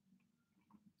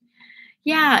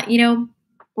 Yeah,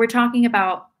 we're talking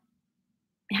about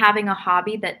having a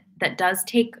hobby that does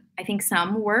take, I think,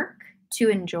 some work to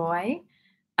enjoy.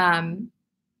 Because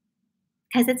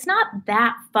it's not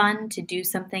that fun to do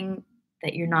something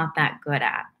that you're not that good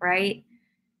at, right?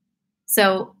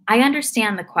 So I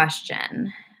understand the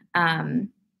question.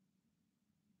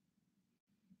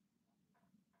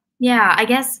 Yeah, I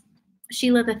guess,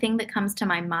 Sheila, the thing that comes to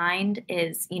my mind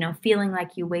is, feeling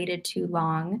like you waited too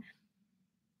long.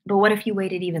 But what if you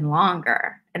waited even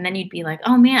longer? And then you'd be like,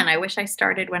 oh man, I wish I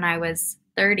started when I was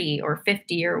 30 or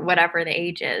 50 or whatever the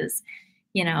age is,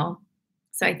 you know?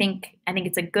 So I think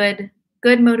it's a good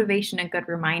motivation, a good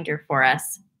reminder for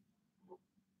us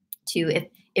to,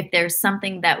 if there's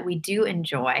something that we do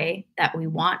enjoy, that we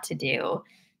want to do,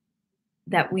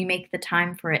 that we make the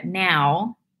time for it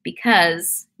now,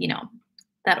 because,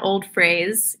 that old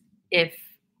phrase, if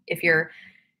you're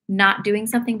not doing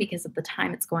something because of the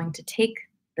time it's going to take,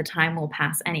 the time will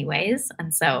pass anyways.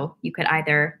 And so you could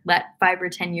either let 5 or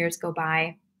 10 years go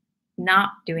by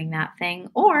not doing that thing,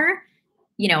 or,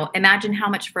 imagine how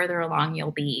much further along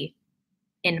you'll be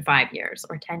in 5 years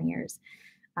or 10 years.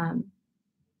 Um,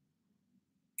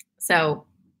 so,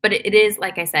 but it is,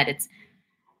 like I said, it's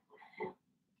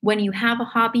when you have a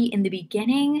hobby in the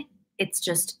beginning,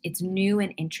 it's new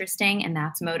and interesting, and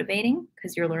that's motivating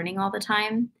because you're learning all the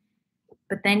time.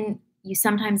 But then you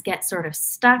sometimes get sort of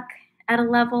stuck at a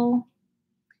level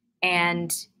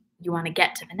and you want to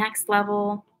get to the next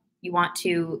level. You want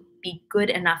to be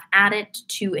good enough at it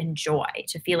to enjoy,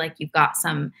 to feel like you've got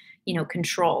some,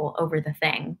 control over the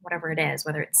thing, whatever it is,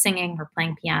 whether it's singing or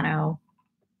playing piano.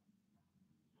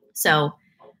 So,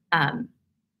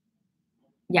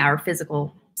 yeah, or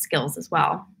physical skills as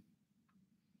well.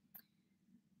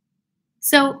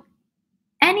 So,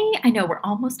 I know we're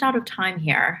almost out of time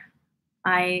here.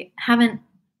 I haven't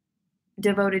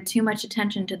devoted too much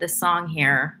attention to this song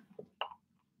here,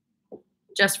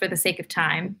 just for the sake of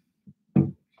time.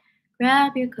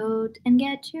 Grab your coat and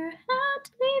get your hat,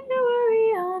 leave your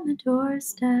worry on the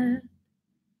doorstep.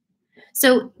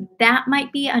 So that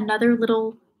might be another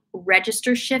little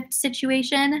register shift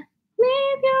situation.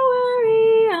 Leave your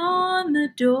worry on the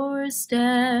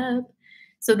doorstep.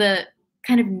 So the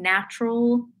kind of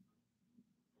natural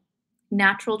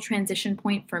transition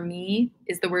point for me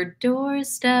is the word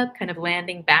doorstep, kind of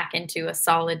landing back into a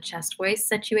solid chest voice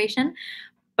situation.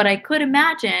 But I could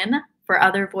imagine for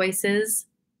other voices,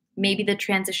 maybe the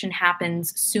transition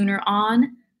happens sooner on.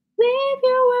 Leave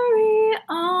your worry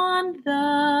on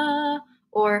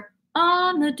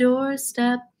the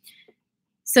doorstep.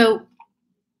 So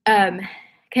kind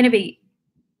of a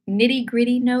nitty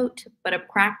gritty note, but a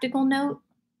practical note.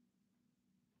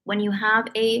 When you have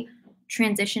a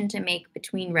transition to make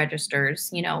between registers,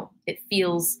 it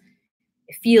feels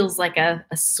like a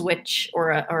switch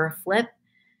or a flip.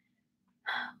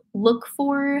 Look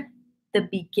for the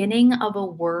beginning of a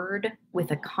word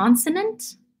with a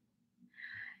consonant,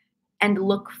 and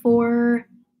look for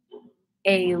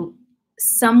a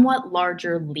somewhat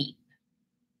larger leap.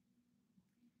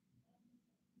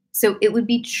 So it would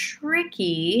be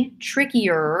trickier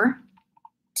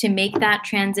to make that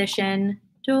transition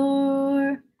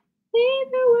door Leave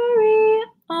your worry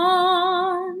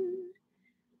on.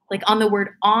 Like on the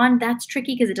word on, that's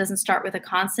tricky because it doesn't start with a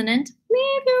consonant.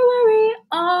 Leave your worry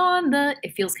on the,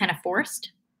 it feels kind of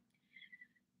forced.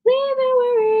 Leave your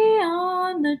worry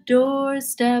on the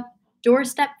doorstep.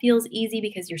 Doorstep feels easy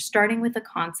because you're starting with a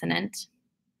consonant.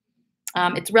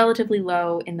 It's relatively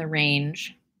low in the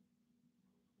range.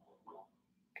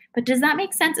 But does that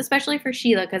make sense, especially for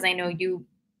Sheila? Because I know you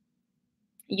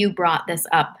brought this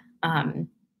up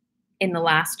in the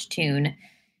last tune.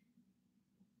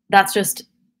 That's just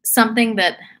something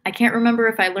that I can't remember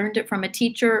if I learned it from a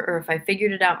teacher or if I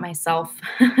figured it out myself.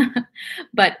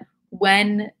 But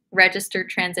when registered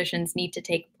transitions need to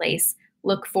take place,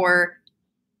 look for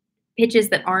pitches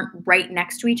that aren't right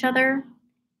next to each other.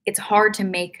 It's hard to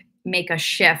make a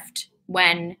shift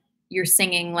when you're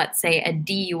singing, let's say, a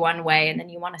D one way and then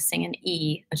you want to sing an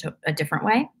E a different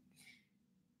way.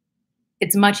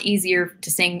 It's much easier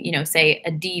to sing, say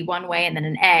a D one way and then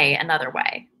an A another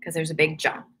way because there's a big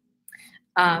jump.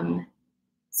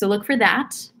 So look for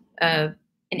that, an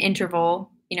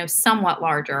interval, somewhat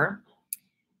larger,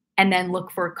 and then look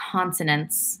for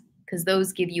consonants because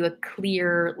those give you a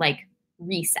clear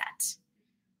reset.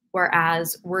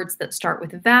 Whereas words that start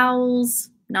with vowels,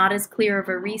 not as clear of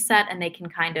a reset, and they can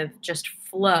kind of just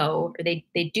flow, or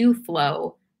they do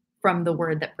flow from the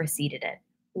word that preceded it.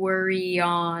 Worry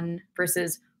on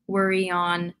versus worry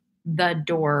on the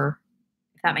door,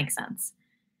 if that makes sense.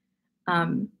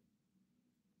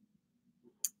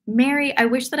 Mary, I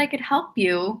wish that I could help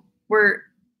you. We're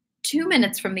 2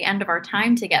 minutes from the end of our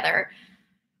time together,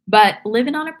 but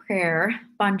Living on a Prayer,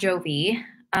 Bon Jovi,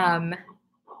 I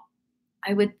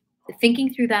would,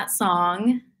 thinking through that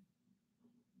song,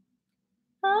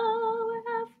 oh, we're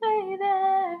halfway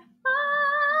there.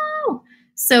 Oh,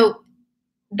 so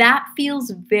that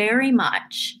feels very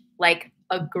much like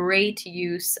a great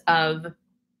use of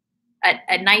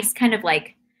a nice kind of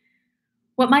like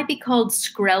what might be called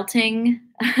skrelting,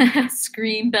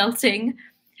 scream belting,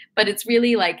 but it's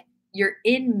really like you're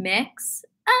in mix.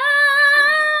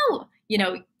 Oh,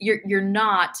 you're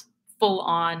not full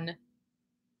on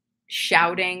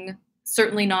shouting,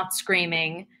 certainly not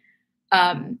screaming.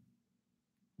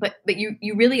 But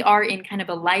you really are in kind of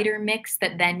a lighter mix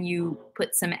that then you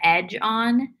put some edge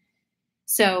on.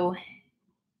 So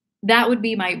that would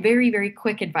be my very, very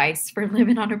quick advice for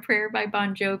Living on a Prayer by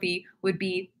Bon Jovi would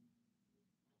be,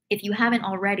 if you haven't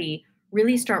already,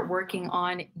 really start working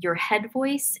on your head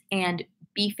voice and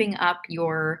beefing up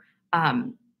your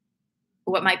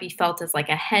what might be felt as like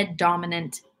a head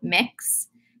dominant mix.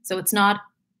 So it's not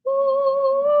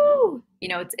ooh,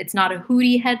 it's not a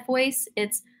hooty head voice.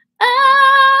 It's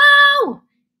oh,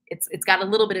 it's got a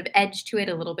little bit of edge to it,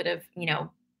 a little bit of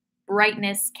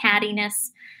brightness,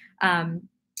 cattiness.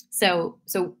 So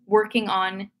working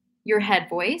on your head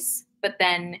voice, but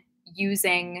then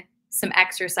using some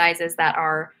exercises that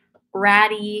are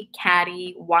bratty,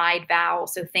 catty, wide vowel.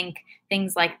 So think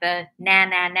things like the na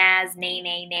na nas, nay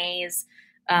nay nays.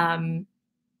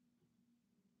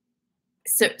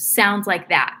 So sounds like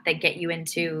that get you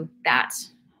into that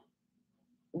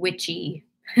witchy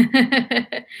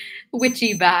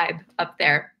witchy vibe up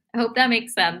there. I hope that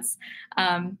makes sense.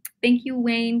 Thank you,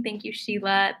 Wayne. Thank you,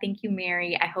 Sheila. Thank you,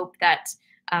 Mary. I hope that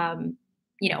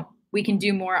we can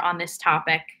do more on this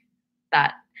topic.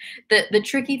 That the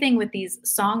tricky thing with these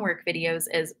song work videos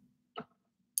is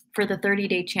for the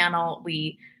 30-day channel,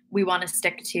 we want to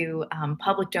stick to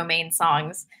public domain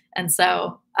songs, and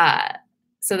so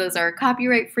those are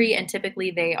copyright free, and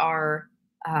typically they are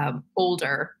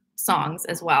older songs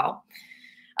as well.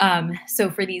 So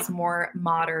for these more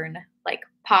modern, like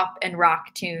pop and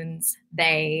rock tunes,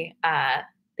 they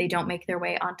don't make their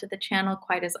way onto the channel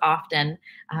quite as often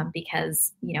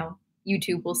because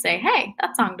YouTube will say, "Hey,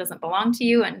 that song doesn't belong to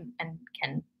you," and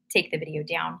can take the video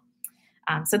down.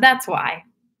 So that's why,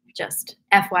 just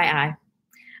FYI.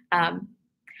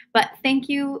 But thank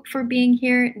you for being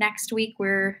here. Next week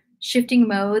we're shifting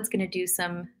modes. Going to do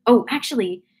some. Oh,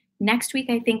 actually, next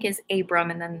week I think is Abram,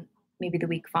 and then maybe the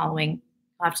week following.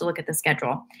 I'll have to look at the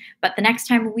schedule. But the next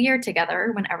time we are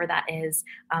together, whenever that is,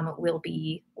 we'll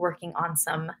be working on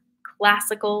some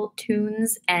classical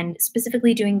tunes and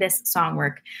specifically doing this song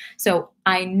work. So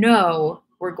I know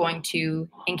we're going to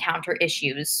encounter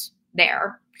issues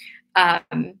there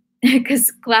because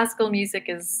classical music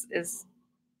is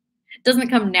doesn't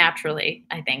come naturally,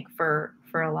 I think, for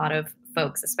a lot of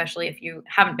folks, especially if you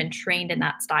haven't been trained in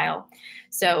that style.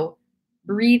 So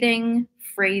breathing,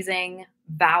 phrasing,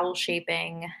 vowel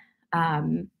shaping,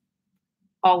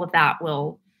 all of that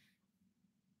will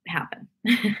happen.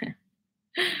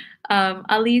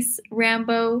 Elise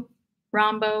Rambo,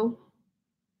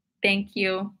 thank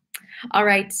you. All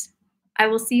right. I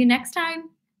will see you next time.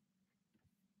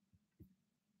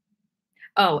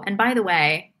 Oh, and by the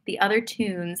way, the other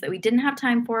tunes that we didn't have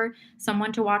time for,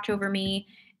 Someone to Watch Over Me,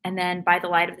 and then By the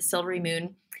Light of the Silvery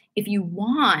Moon. If you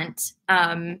want,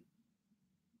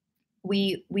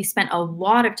 we spent a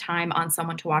lot of time on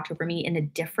Someone to Watch Over Me in a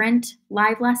different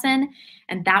live lesson,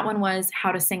 and that one was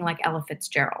how to sing like Ella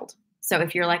Fitzgerald. So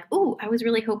if you're like, "Ooh, I was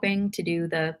really hoping to do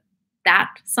the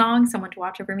that song, Someone to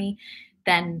Watch Over Me,"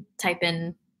 then type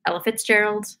in Ella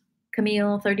Fitzgerald,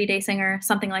 Camille, 30 Day Singer,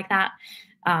 something like that,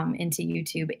 into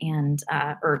YouTube and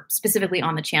or specifically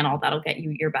on the channel. That'll get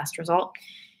you your best result.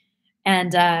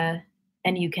 And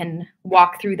and you can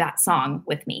walk through that song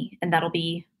with me, and that'll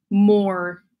be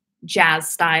more jazz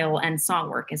style and song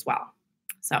work as well.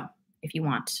 So if you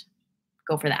want,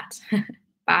 go for that.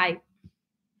 Bye.